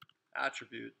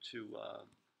attribute to or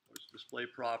its display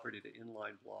property to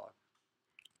inline block.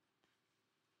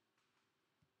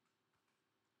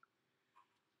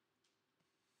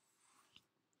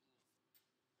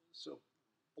 So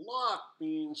block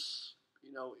means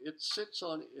it sits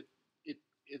on it.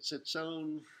 It's its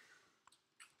own.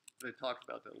 I talked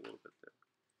about that a little bit there.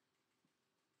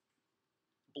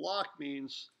 Block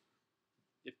means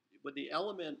when the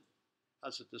element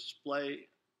has a display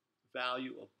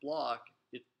value of block,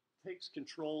 it takes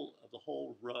control of the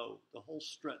whole row, the whole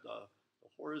the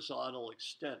horizontal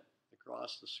extent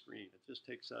across the screen. It just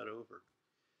takes that over.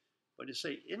 When you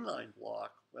say inline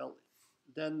block, well,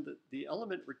 then the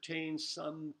element retains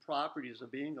some properties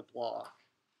of being a block,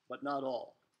 but not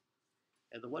all.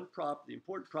 And the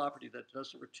important property that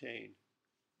doesn't retain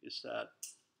is that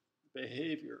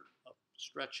behavior of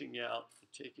stretching out and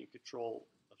taking control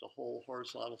of the whole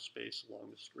horizontal space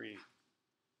along the screen.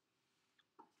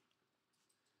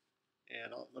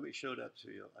 And let me show that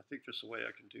to you. I think there's a way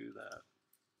I can do that.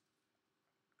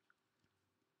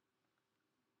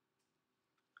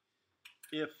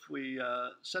 If we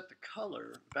set the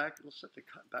color let's set the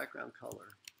background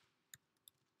color.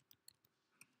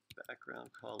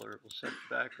 We'll set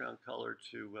the background color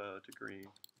to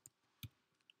green.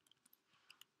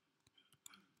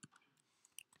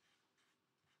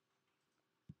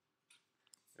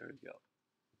 There we go.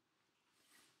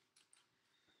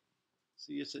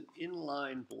 See, it's an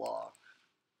inline block.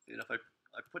 And if I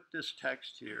put this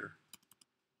text here,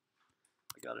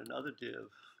 I got another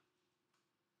div.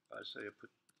 I say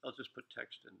I'll just put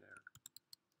text in there.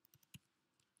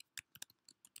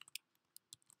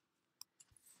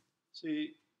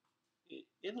 See,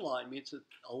 inline means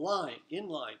a line.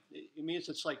 Inline, it means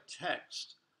it's like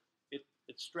text.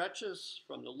 It stretches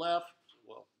from the left.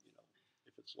 Well,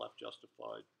 if it's left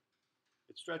justified,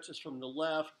 it stretches from the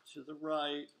left to the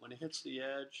right. When it hits the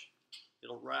edge,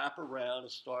 it'll wrap around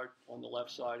and start on the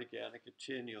left side again and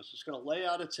continue. So it's going to lay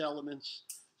out its elements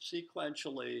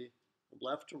sequentially from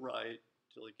left to right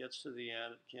until it gets to the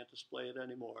end. It can't display it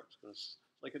anymore. It's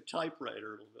like a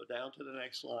typewriter. It'll go down to the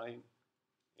next line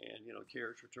and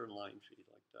carriage return line feed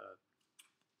like that.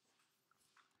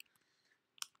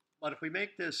 But if we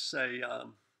make this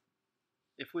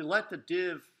if we let the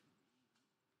div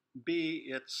be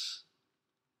its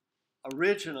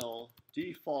original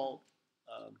default,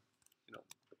 um,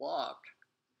 block,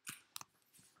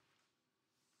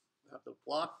 have the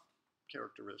block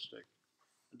characteristic,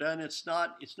 then it's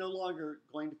no longer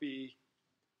going to be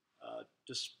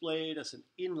displayed as an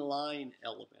inline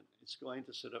element. It's going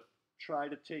to sort of try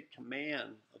to take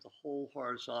command of the whole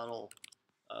horizontal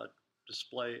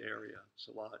display area.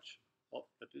 So watch. Oh,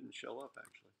 that didn't show up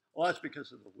actually. Oh, that's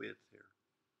because of the width here.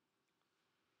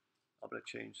 I'm going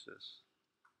to change this.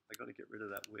 I'm going to get rid of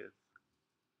that width.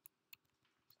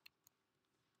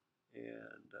 And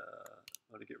I'm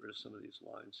going to get rid of some of these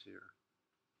lines here.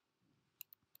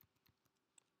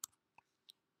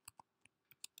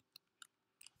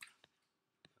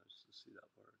 Let's see that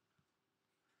word.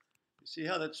 You see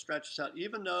how that stretches out?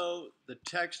 Even though the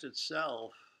text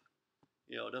itself,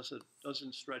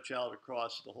 doesn't stretch out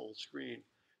across the whole screen,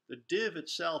 the div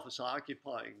itself is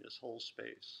occupying this whole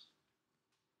space.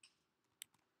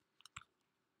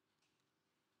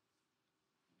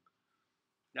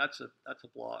 That's a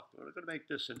block. We're going to make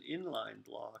this an inline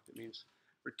block. It means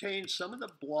retain some of the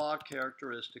block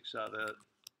characteristics of it,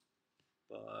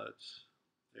 but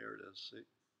there it is. See?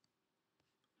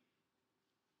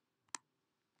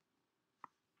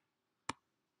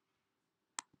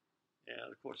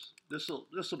 And of course, this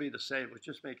will be the same. We'll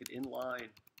just make it inline,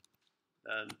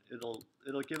 and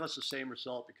it'll give us the same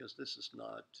result because this is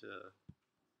not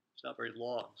it's not very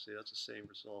long. See, that's the same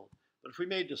result. But if we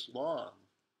made this long,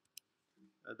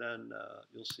 then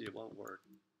you'll see it won't work.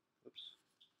 Oops.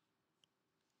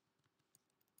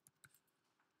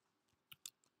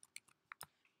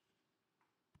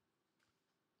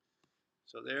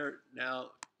 So there,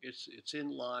 now it's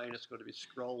in line. It's going to be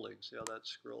scrolling. See how that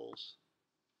scrolls?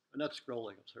 Not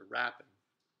scrolling, I'm sorry, wrapping.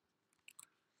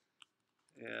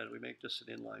 And we make this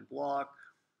an inline block.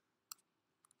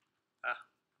 Come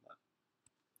on.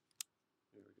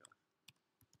 Here we go.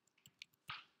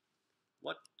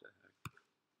 What the heck?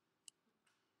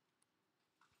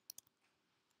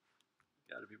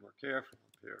 Got to be more careful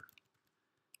up here.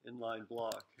 Inline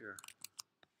block here.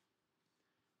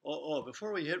 Oh,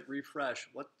 before we hit refresh,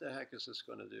 what the heck is this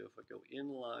going to do? If I go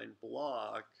inline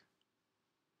block,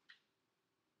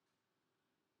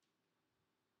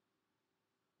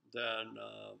 then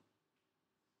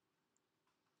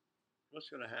what's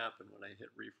going to happen when I hit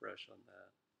refresh on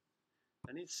that?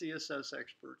 Any CSS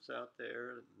experts out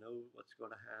there know what's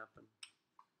going to happen?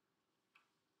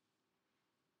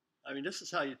 I mean, this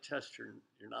is how you test your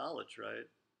knowledge, right?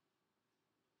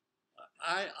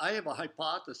 I have a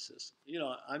hypothesis.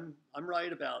 I'm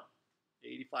right about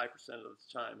 85% of the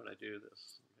time when I do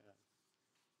this. Yeah.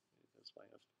 That's my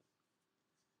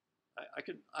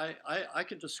estimate. I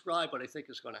can describe what I think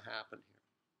is going to happen here.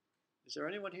 Is there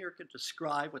anyone here who can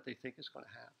describe what they think is going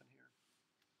to happen here?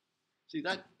 See,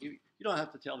 that you don't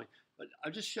have to tell me, but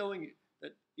I'm just showing you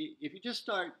that if you just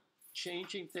start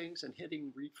changing things and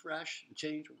hitting refresh and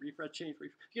change, refresh,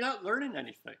 you're not learning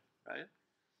anything, right?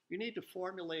 You need to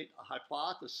formulate a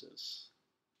hypothesis.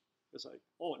 It's like,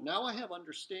 oh, now I have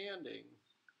understanding.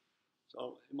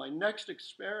 So in my next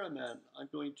experiment, I'm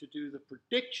going to do the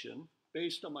prediction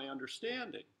based on my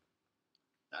understanding.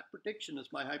 That prediction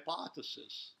is my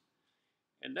hypothesis.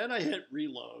 And then I hit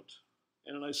reload,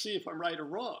 and then I see if I'm right or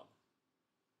wrong.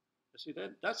 You see,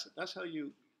 that's how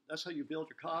you build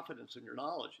your confidence in your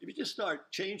knowledge. If you just start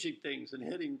changing things and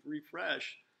hitting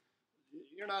refresh,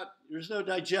 there's no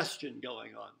digestion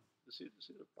going on. You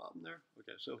see the problem there?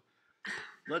 Okay, so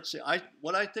let's see.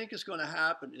 What I think is going to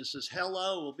happen is this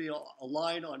hello will be a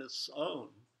line on its own,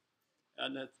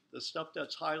 and that the stuff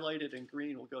that's highlighted in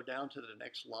green will go down to the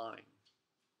next line.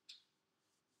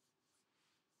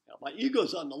 Now, my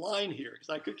ego's on the line here because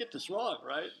I could get this wrong,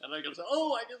 right? And I go say,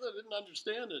 oh, I guess I didn't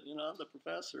understand it. I'm the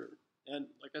professor. And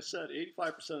like I said, 85%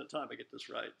 of the time I get this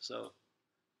right. So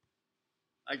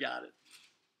I got it.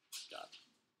 Got it.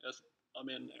 Yes, I'm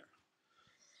in there.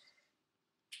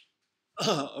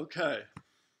 Okay.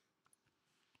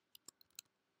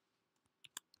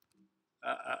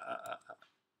 What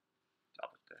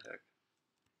the heck?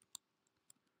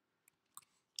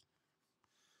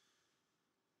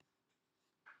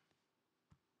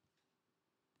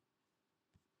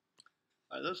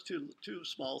 All right, those two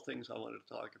small things I wanted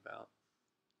to talk about.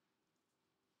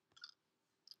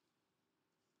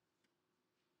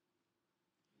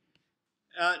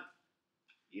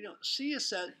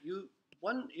 CSS.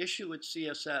 One issue with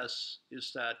CSS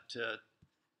is that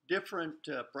different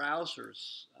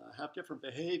browsers have different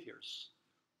behaviors,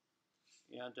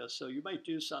 And so you might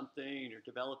do something, you're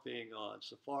developing on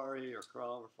Safari or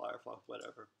Chrome or Firefox,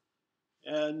 whatever,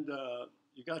 and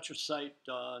you got your site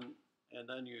done, and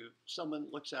then someone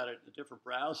looks at it in a different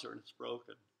browser and it's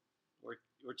broken, or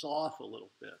it's off a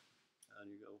little bit, and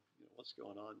you go, what's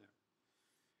going on there?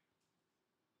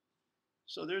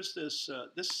 So there's this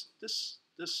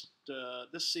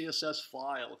CSS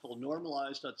file called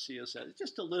normalize.css. It's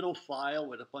just a little file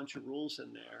with a bunch of rules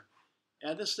in there,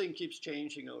 and this thing keeps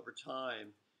changing over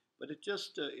time. But it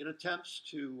just it attempts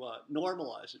to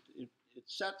normalize it. It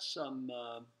sets some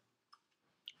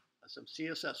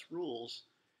CSS rules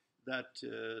that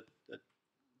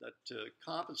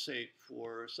compensate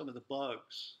for some of the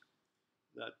bugs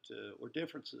that or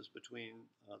differences between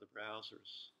the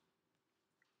browsers.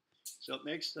 So it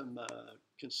makes them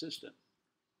consistent.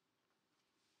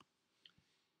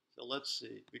 So let's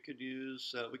see, we could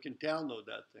use, we can download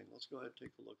that thing. Let's go ahead and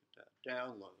take a look at that.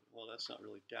 Download. Well, that's not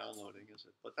really downloading, is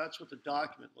it? But that's what the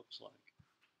document looks like.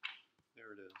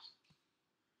 There it is.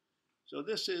 So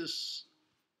this is,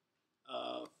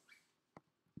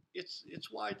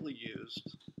 it's widely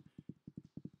used.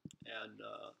 And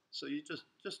so you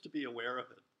just to be aware of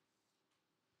it.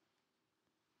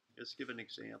 Let's give an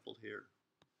example here.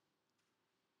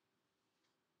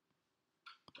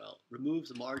 Well, remove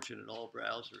the margin in all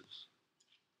browsers.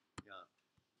 Yeah.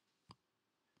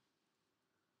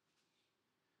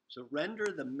 So render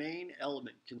the main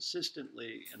element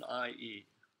consistently in IE.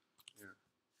 Here.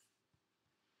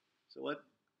 So what?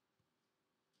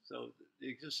 So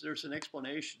there's an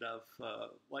explanation of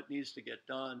what needs to get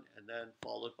done, and then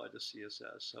followed by the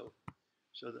CSS. So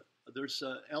there's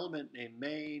an element named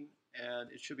main,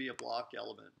 and it should be a block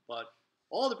element. But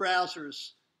all the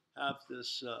browsers have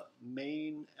this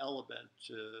main element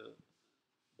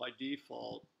by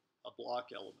default, a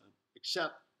block element,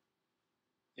 except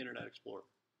Internet Explorer.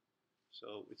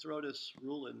 So we throw this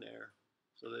rule in there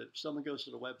so that if someone goes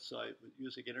to the website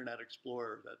using Internet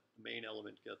Explorer, that the main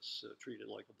element gets treated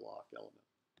like a block element.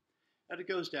 And it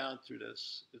goes down through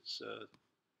this. It's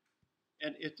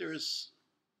and if there's,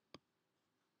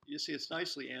 you see, it's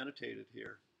nicely annotated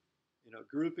here.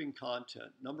 Grouping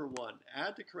content. Number one,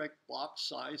 add the correct box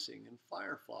sizing in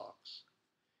Firefox.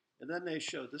 And then they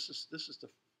show this is the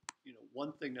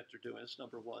one thing that they're doing. It's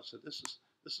number one. So this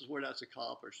is where that's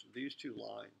accomplished. These two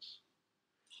lines.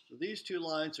 So these two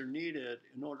lines are needed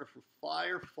in order for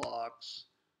Firefox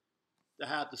to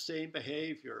have the same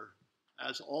behavior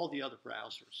as all the other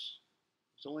browsers.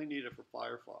 It's only needed for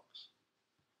Firefox.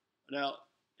 Now,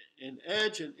 in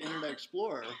Edge and Internet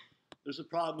Explorer, there's a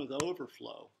problem with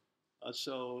overflow.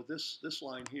 So this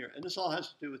line here, and this all has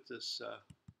to do with this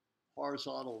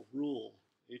horizontal rule,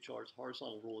 HR's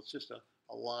horizontal rule. It's just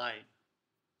a line,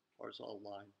 horizontal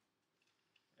line.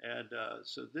 And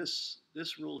so this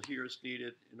rule here is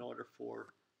needed in order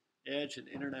for Edge and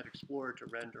Internet Explorer to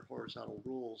render horizontal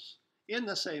rules in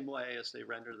the same way as they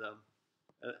render them,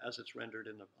 as it's rendered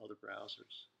in the other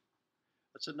browsers.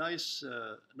 It's a nice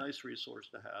resource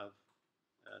to have,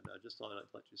 and I just thought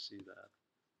I'd let you see that.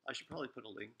 I should probably put a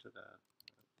link to that.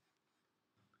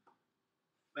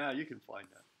 Yeah, you can find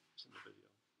that. It's in the video.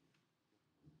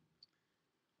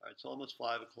 All right, it's almost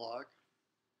 5 o'clock.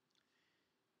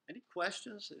 Any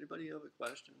questions? Anybody have a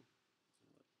question?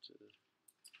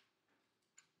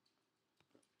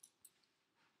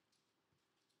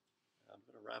 I'm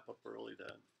going to wrap up early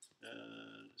then.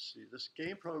 Let's see, this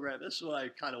game program, this is what I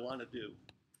kind of want to do.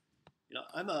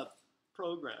 I'm a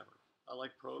programmer. I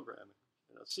like programming.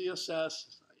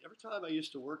 CSS, every time I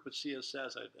used to work with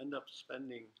CSS, I'd end up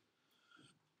spending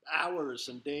hours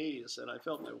and days, and I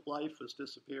felt my life was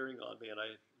disappearing on me, and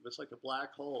it was like a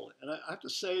black hole. And I have to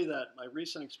say that my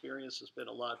recent experience has been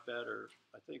a lot better.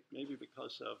 I think maybe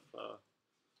because of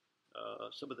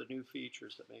some of the new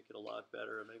features that make it a lot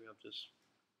better, and maybe I'm just,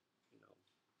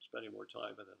 spending more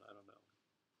time with it. I don't know.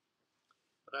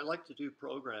 But I like to do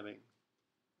programming,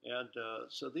 and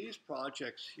so these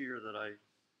projects here that I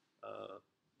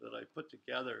put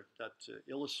together that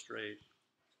illustrate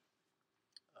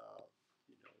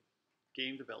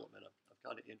game development I'm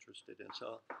kind of interested in.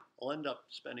 So I'll end up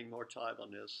spending more time on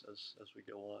this as we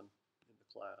go on in the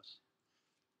class.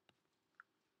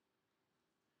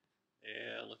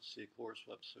 And let's see, course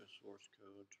website source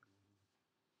code.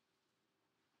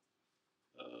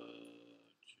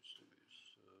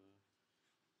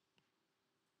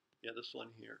 Yeah, this one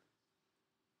here.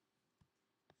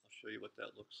 I'll show you what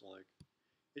that looks like.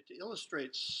 It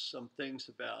illustrates some things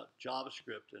about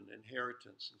JavaScript and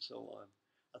inheritance and so on.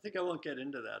 I think I won't get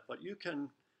into that, but you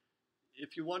can,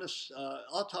 if you want to,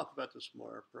 I'll talk about this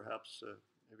more perhaps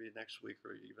maybe next week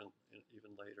or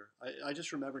even later. I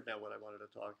just remembered now what I wanted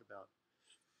to talk about.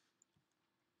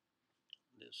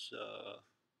 this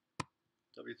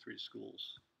W3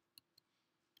 schools.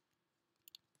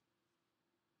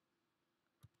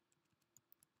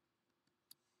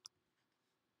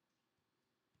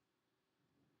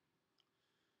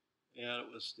 And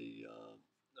it was the,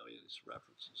 oh yeah, these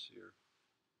references here.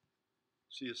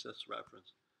 CSS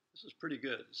reference. This is pretty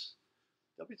good.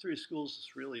 W3 schools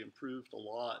has really improved a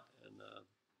lot, and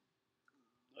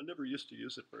I never used to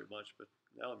use it very much, but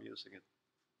now I'm using it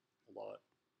a lot.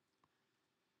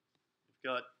 You've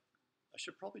got, I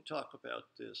should probably talk about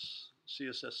this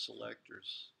CSS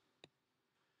selectors.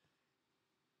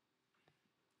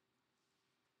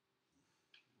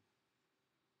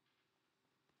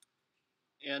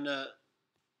 And let's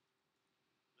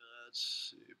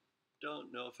see,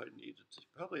 don't know if I need it.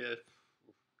 Probably, I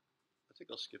think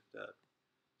I'll skip that.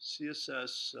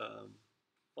 CSS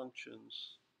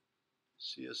functions,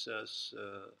 CSS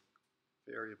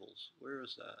variables. Where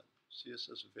is that?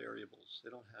 CSS variables. They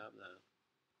don't have that.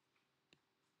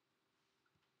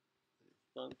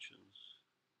 Functions.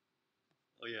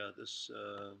 Oh yeah, this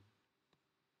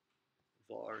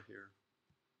var here.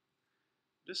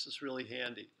 This is really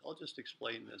handy. I'll just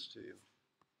explain this to you.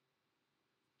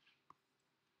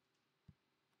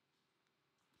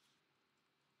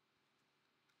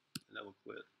 And then we'll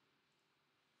quit.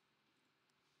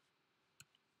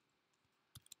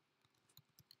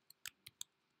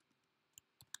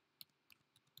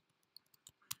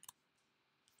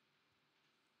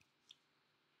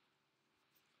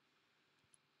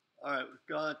 All right, we've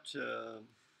got,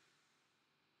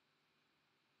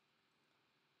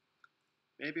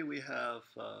 maybe we have,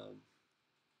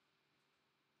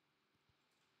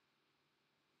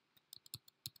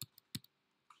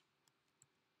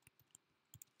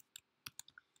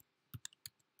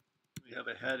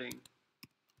 a heading.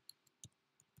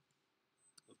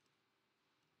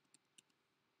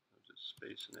 I'm just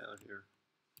spacing out here.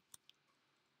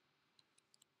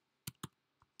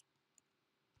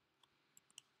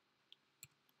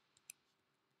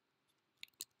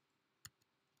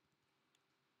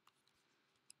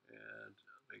 And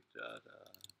make that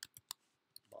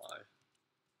by.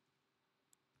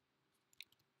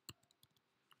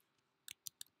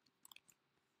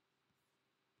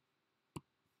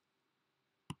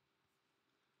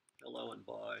 Hello and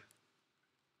bye.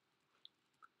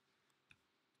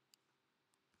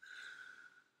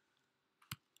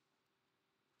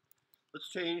 Let's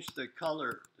change the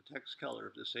color, the text color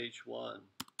of this H1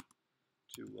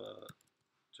 to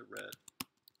red,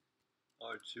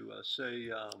 or to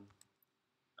say, I don't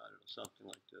know, something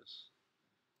like this,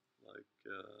 like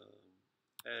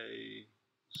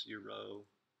A0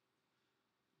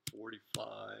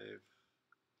 45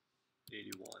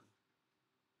 81.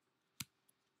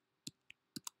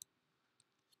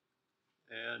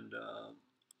 And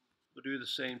we'll do the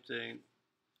same thing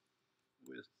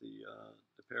with the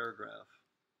paragraph,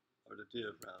 or the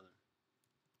div rather.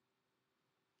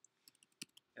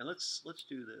 And let's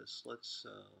do this. Let's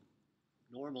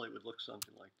normally it would look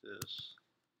something like this.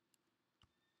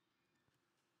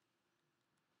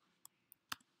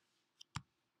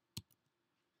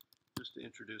 Just to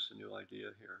introduce a new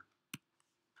idea here.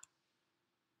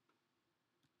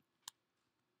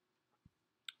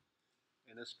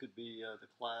 And this could be the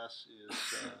class is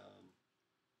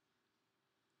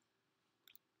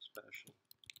special.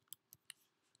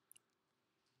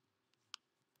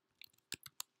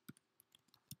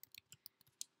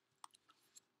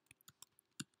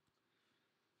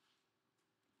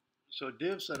 So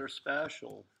divs that are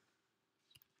special,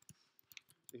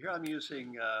 here I'm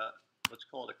using what's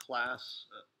called a class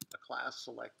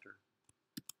selector.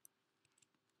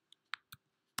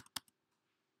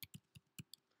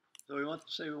 So we want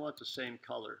to say we want the same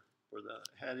color for the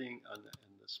heading and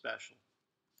the special.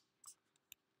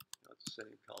 We want the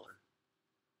same color.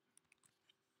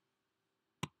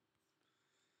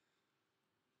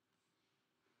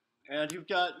 And you've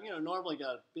got, normally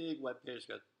got a big web page,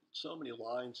 got so many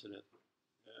lines in it,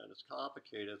 and it's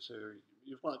complicated. So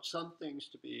you want some things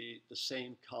to be the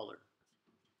same color,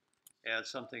 and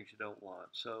some things you don't want.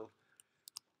 So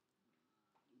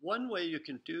one way you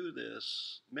can do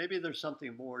this, maybe there's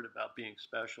something more about being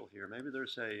special here. Maybe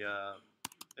there's a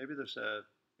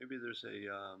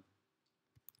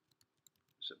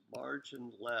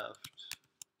margin left,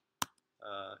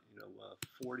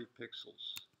 40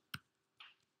 pixels.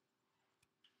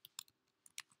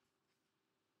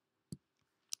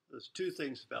 There's two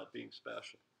things about being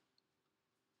special.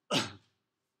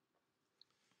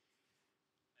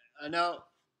 And now,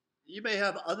 you may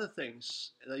have other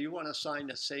things that you want to assign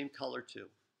the same color to.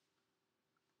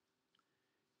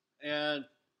 And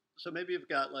so maybe you've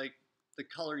got like the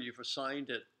color you've assigned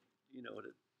it, you know,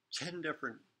 10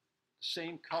 different,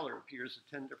 same color appears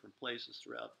in 10 different places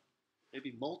throughout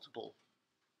maybe multiple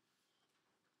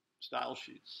style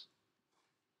sheets.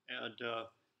 And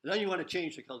then you want to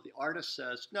change the color. The artist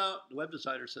says, no, the web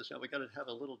designer says, no, we got to have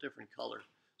a little different color.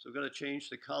 So we've got to change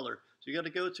the color. So you got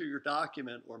to go through your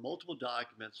document or multiple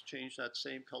documents, change that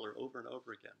same color over and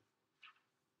over again.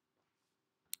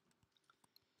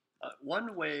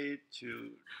 One way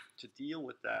to deal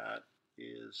with that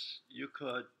is you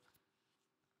could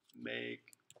make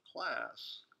a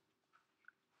class,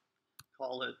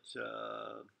 call it, you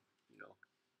know,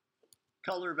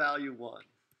 color value 1,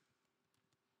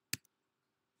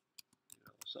 you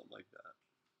know, something like that.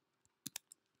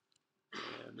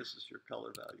 And this is your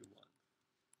color value 1.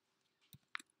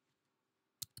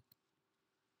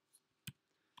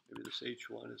 Maybe this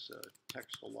H1 is a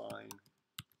text align,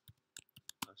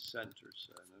 a center,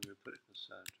 so I'm going to put it in the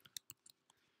center.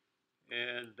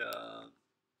 And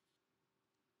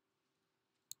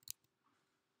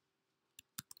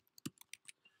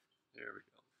there we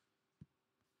go.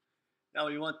 Now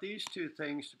we want these two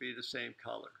things to be the same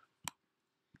color.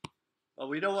 But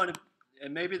we don't want to,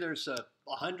 and maybe there's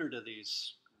 100 of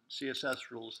these CSS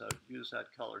rules that use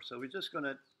that color. So we're just going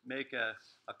to make a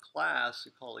class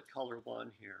and call it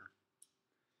color1 here.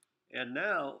 And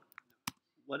now,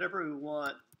 whatever we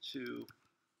want to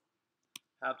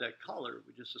have that color,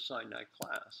 we just assign that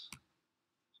class.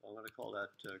 So I'm going to call that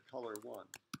color1.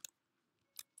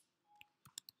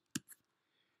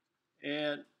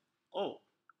 And,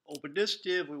 but this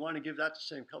div, we want to give that the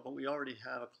same color, but we already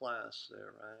have a class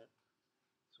there, right?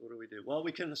 So what do? Well,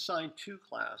 we can assign 2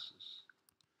 classes.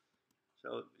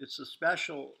 So it's the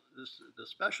special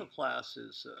class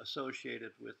is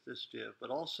associated with this div,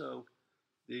 but also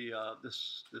the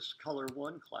this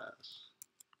color1 class.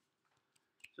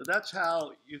 So that's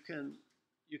how you can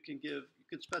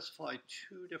specify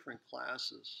 2 different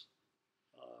classes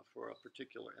for a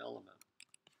particular element.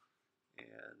 And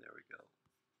there we go.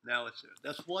 Now it's there.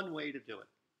 That's one way to do it.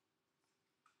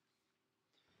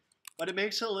 But it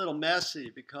makes it a little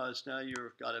messy because now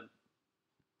you've got to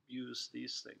use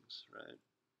these things, right?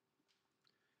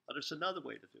 But there's another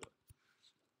way to do it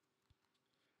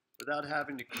without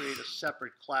having to create a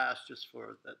separate class just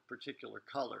for that particular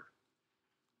color.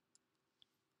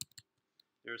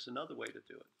 There's another way to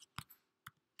do it.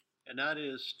 And that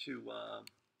is to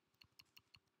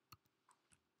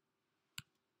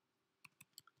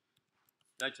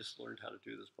I just learned how to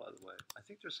do this, by the way. I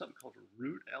think there's something called a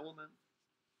root element.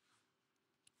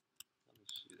 Let me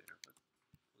see there, but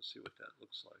we'll see what that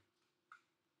looks like.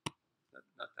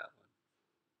 Not that one.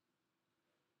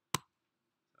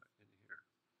 In here.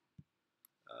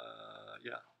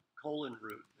 Yeah, colon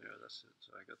root. There, that's it.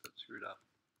 So I got that screwed up.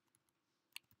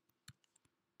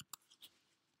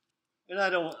 And I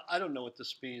don't know what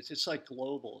this means. It's like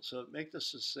global. So make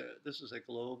this is a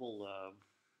global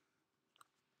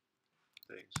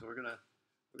thing. So we're gonna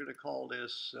call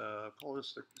this the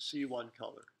C1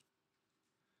 color.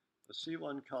 The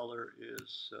C1 color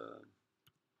is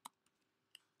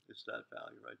that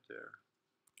value right there.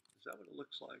 Is that what it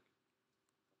looks like?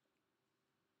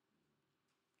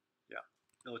 Yeah.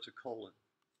 No, it's a colon.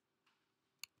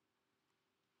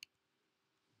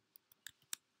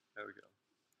 There we go.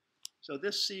 So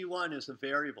this C1 is a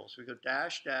variable. So we go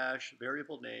dash dash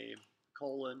variable name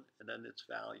colon and then its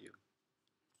value.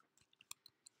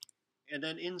 And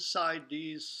then inside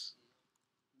these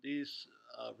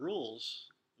rules,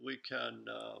 we can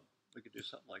do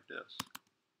something like this.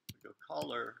 We go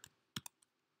color,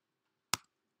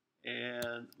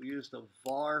 and we use the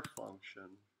var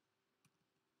function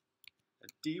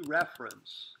and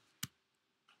dereference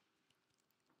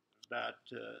that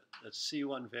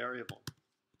C1 variable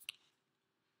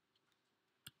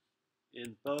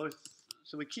in both.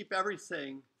 So we keep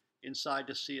everything inside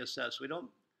the CSS. We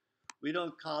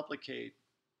don't complicate,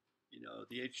 you know,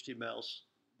 the HTML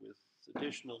with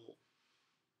additional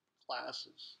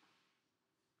classes.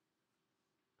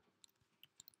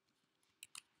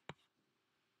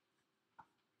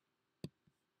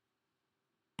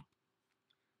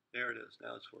 There it is.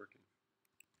 Now it's working.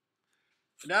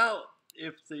 Now,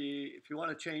 if you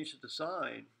want to change the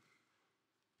design,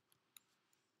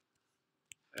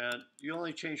 and you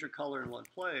only change your color in one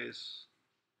place,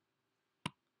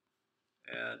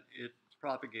 and it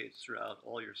propagates throughout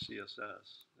all your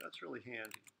CSS. That's really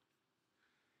handy.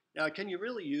 Now, can you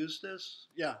really use this?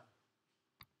 Yeah.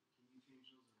 Can you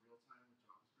change those in real time with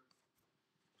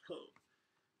JavaScript? Oh,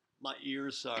 my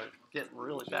ears are getting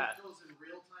really bad. Can you change those in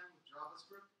real time with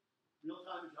JavaScript? Real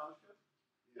time in JavaScript?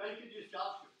 Yeah, you could use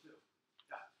JavaScript too.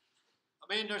 Yeah. I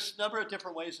mean, there's a number of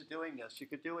different ways of doing this. You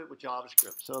could do it with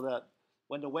JavaScript so that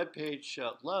when the web page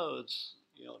loads,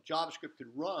 JavaScript can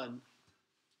run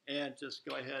and just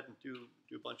go ahead and do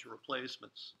a bunch of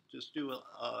replacements. Just do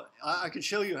I can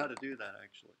show you how to do that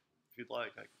actually, if you'd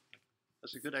like.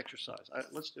 That's a good exercise.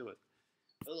 Let's do it.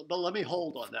 But let me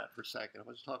hold on that for a second. I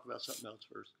want to talk about something else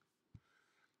first.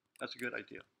 That's a good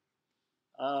idea.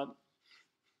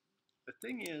 The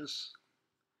thing is,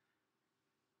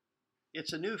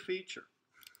 it's a new feature.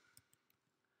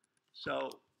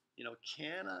 So,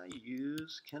 can I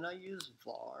use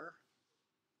var?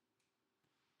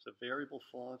 It's a variable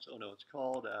fonts. Oh no, it's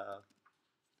called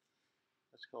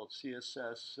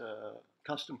CSS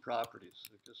custom properties.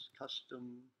 Just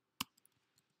custom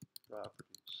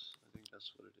properties. I think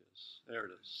that's what it is. There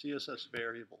it is. CSS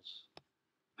variables.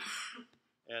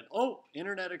 And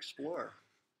Internet Explorer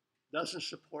doesn't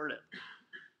support it.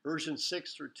 Version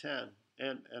 6 through 10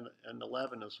 and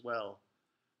 11 as well.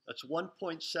 That's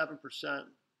 1.7%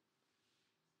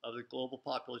 of the global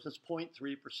population. That's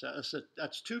 0.3%.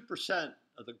 That's 2%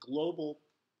 of the global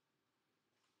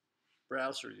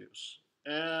browser use.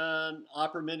 And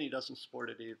Opera Mini doesn't support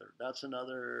it either. That's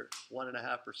another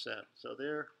 1.5%. So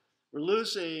we're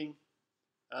losing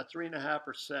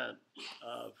 3.5%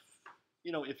 of,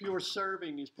 if you were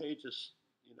serving these pages,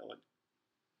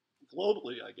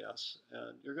 globally, I guess,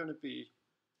 and you're going to be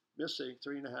missing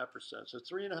 3.5%. So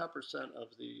 3.5% of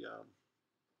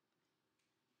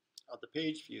the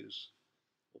page views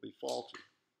will be faulty.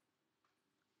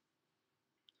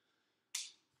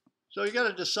 So you got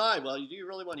to decide, well, do you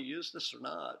really want to use this or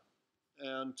not?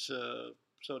 And so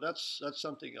that's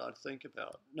something I'd think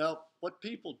about. Now, what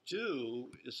people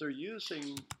do is they're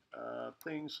using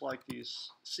things like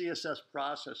these CSS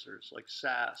processors, like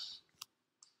SAS.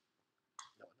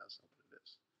 No, that's not what it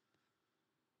is.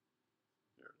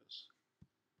 There it is.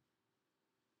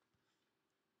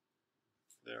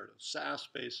 There it is. SAS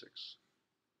basics.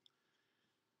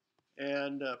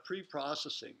 And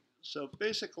pre-processing. So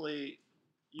basically,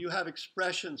 you have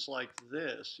expressions like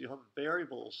this. You have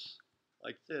variables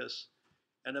like this.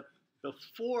 And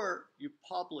before you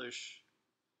publish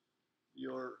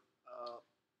your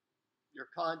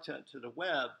content to the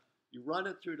web, you run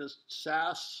it through the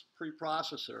SAS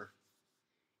preprocessor,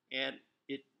 and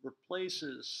it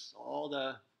replaces all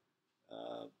the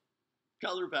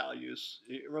color values.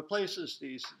 It replaces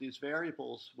these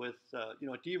variables with,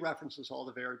 it dereferences all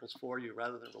the variables for you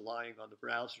rather than relying on the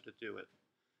browser to do it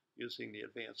using the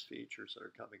advanced features that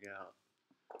are coming out.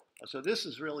 So this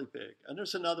is really big. And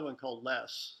there's another one called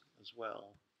less as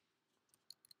well.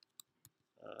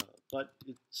 But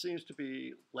it seems to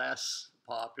be less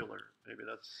popular. Maybe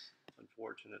that's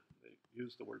unfortunate. They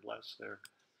use the word less there.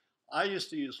 I used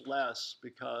to use less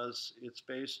because it's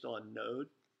based on Node.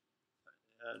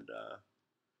 And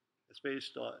it's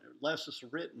based on, less is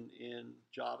written in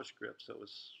JavaScript, so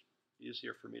it's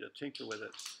easier for me to tinker with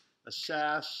it. A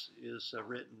SAS is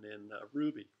written in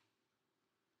Ruby.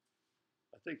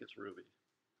 I think it's Ruby.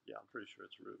 Yeah, I'm pretty sure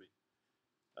it's Ruby.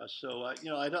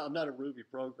 I'm not a Ruby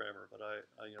programmer, but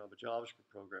I'm a JavaScript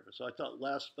programmer. So I thought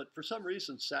less, but for some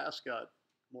reason SAS got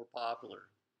more popular.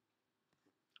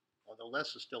 Although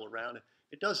less is still around,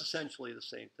 it does essentially the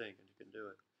same thing, and you can do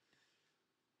it.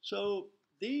 So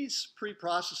these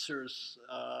preprocessors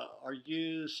are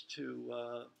used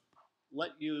to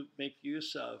let you make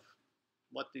use of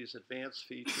what these advanced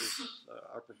features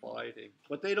are providing,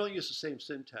 but they don't use the same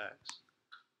syntax.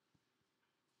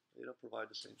 They don't provide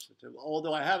the same syntax.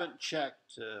 Although I haven't checked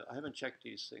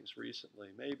these things recently.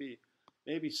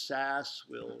 Maybe SAS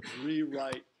will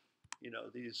rewrite,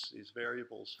 these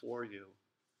variables for you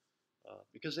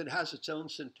because it has its own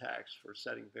syntax for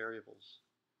setting variables.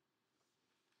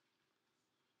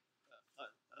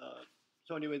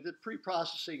 So anyway, the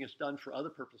pre-processing is done for other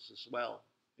purposes as well.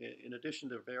 In addition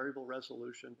to variable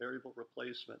resolution, variable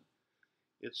replacement,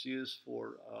 it's used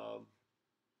for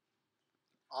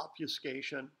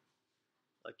obfuscation.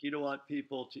 Like you don't want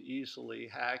people to easily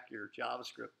hack your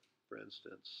JavaScript, for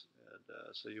instance,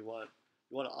 and so you want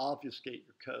to obfuscate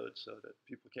your code so that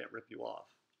people can't rip you off.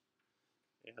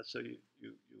 And so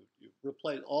you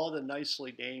replace all the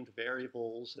nicely named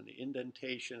variables and the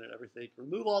indentation and everything.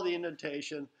 Remove all the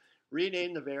indentation.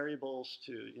 Rename the variables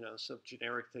to some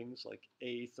generic things like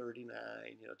A39.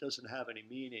 It doesn't have any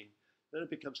meaning. Then it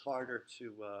becomes harder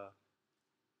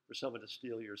for someone to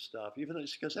steal your stuff, even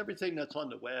because everything that's on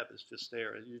the web is just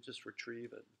there, and you just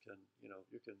retrieve it. And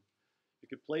you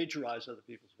can plagiarize other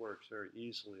people's works very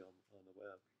easily on the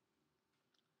web.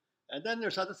 And then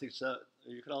there's other things.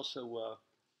 You can also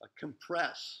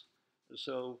compress.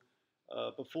 So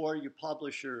before you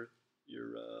publish your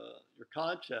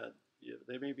content,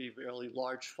 they may be really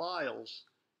large files,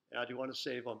 and you want to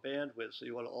save on bandwidth, so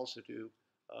you want to also do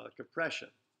compression.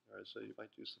 All right, so you might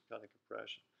do some kind of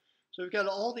compression. So we've got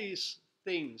all these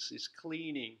things, these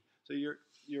cleaning. So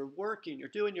you're working, you're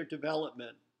doing your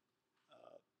development,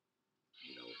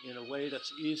 in a way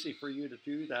that's easy for you to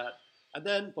do that. And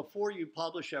then before you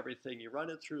publish everything, you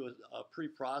run it through a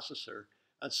preprocessor.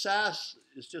 And SAS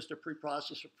is just a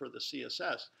preprocessor for the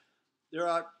CSS. There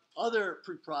are other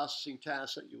preprocessing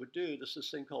tasks that you would do. This is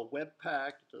this thing called Webpack.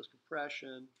 It does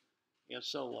compression and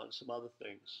so on, some other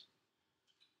things.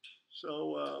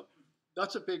 So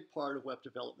that's a big part of web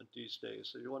development these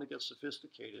days. So you want to get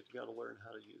sophisticated, you got to learn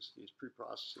how to use these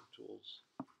preprocessing tools.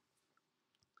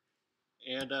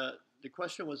 And the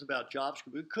question was about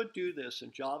JavaScript. We could do this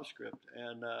in JavaScript,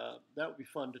 and that would be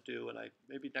fun to do. And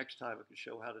maybe next time I can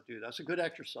show how to do that. That's a good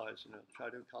exercise, try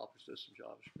to accomplish this in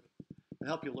JavaScript. It'll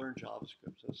help you learn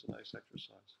JavaScript, so it's a nice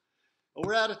exercise. But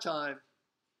we're out of time,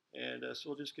 and so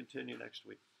we'll just continue next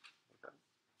week.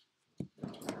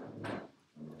 Okay.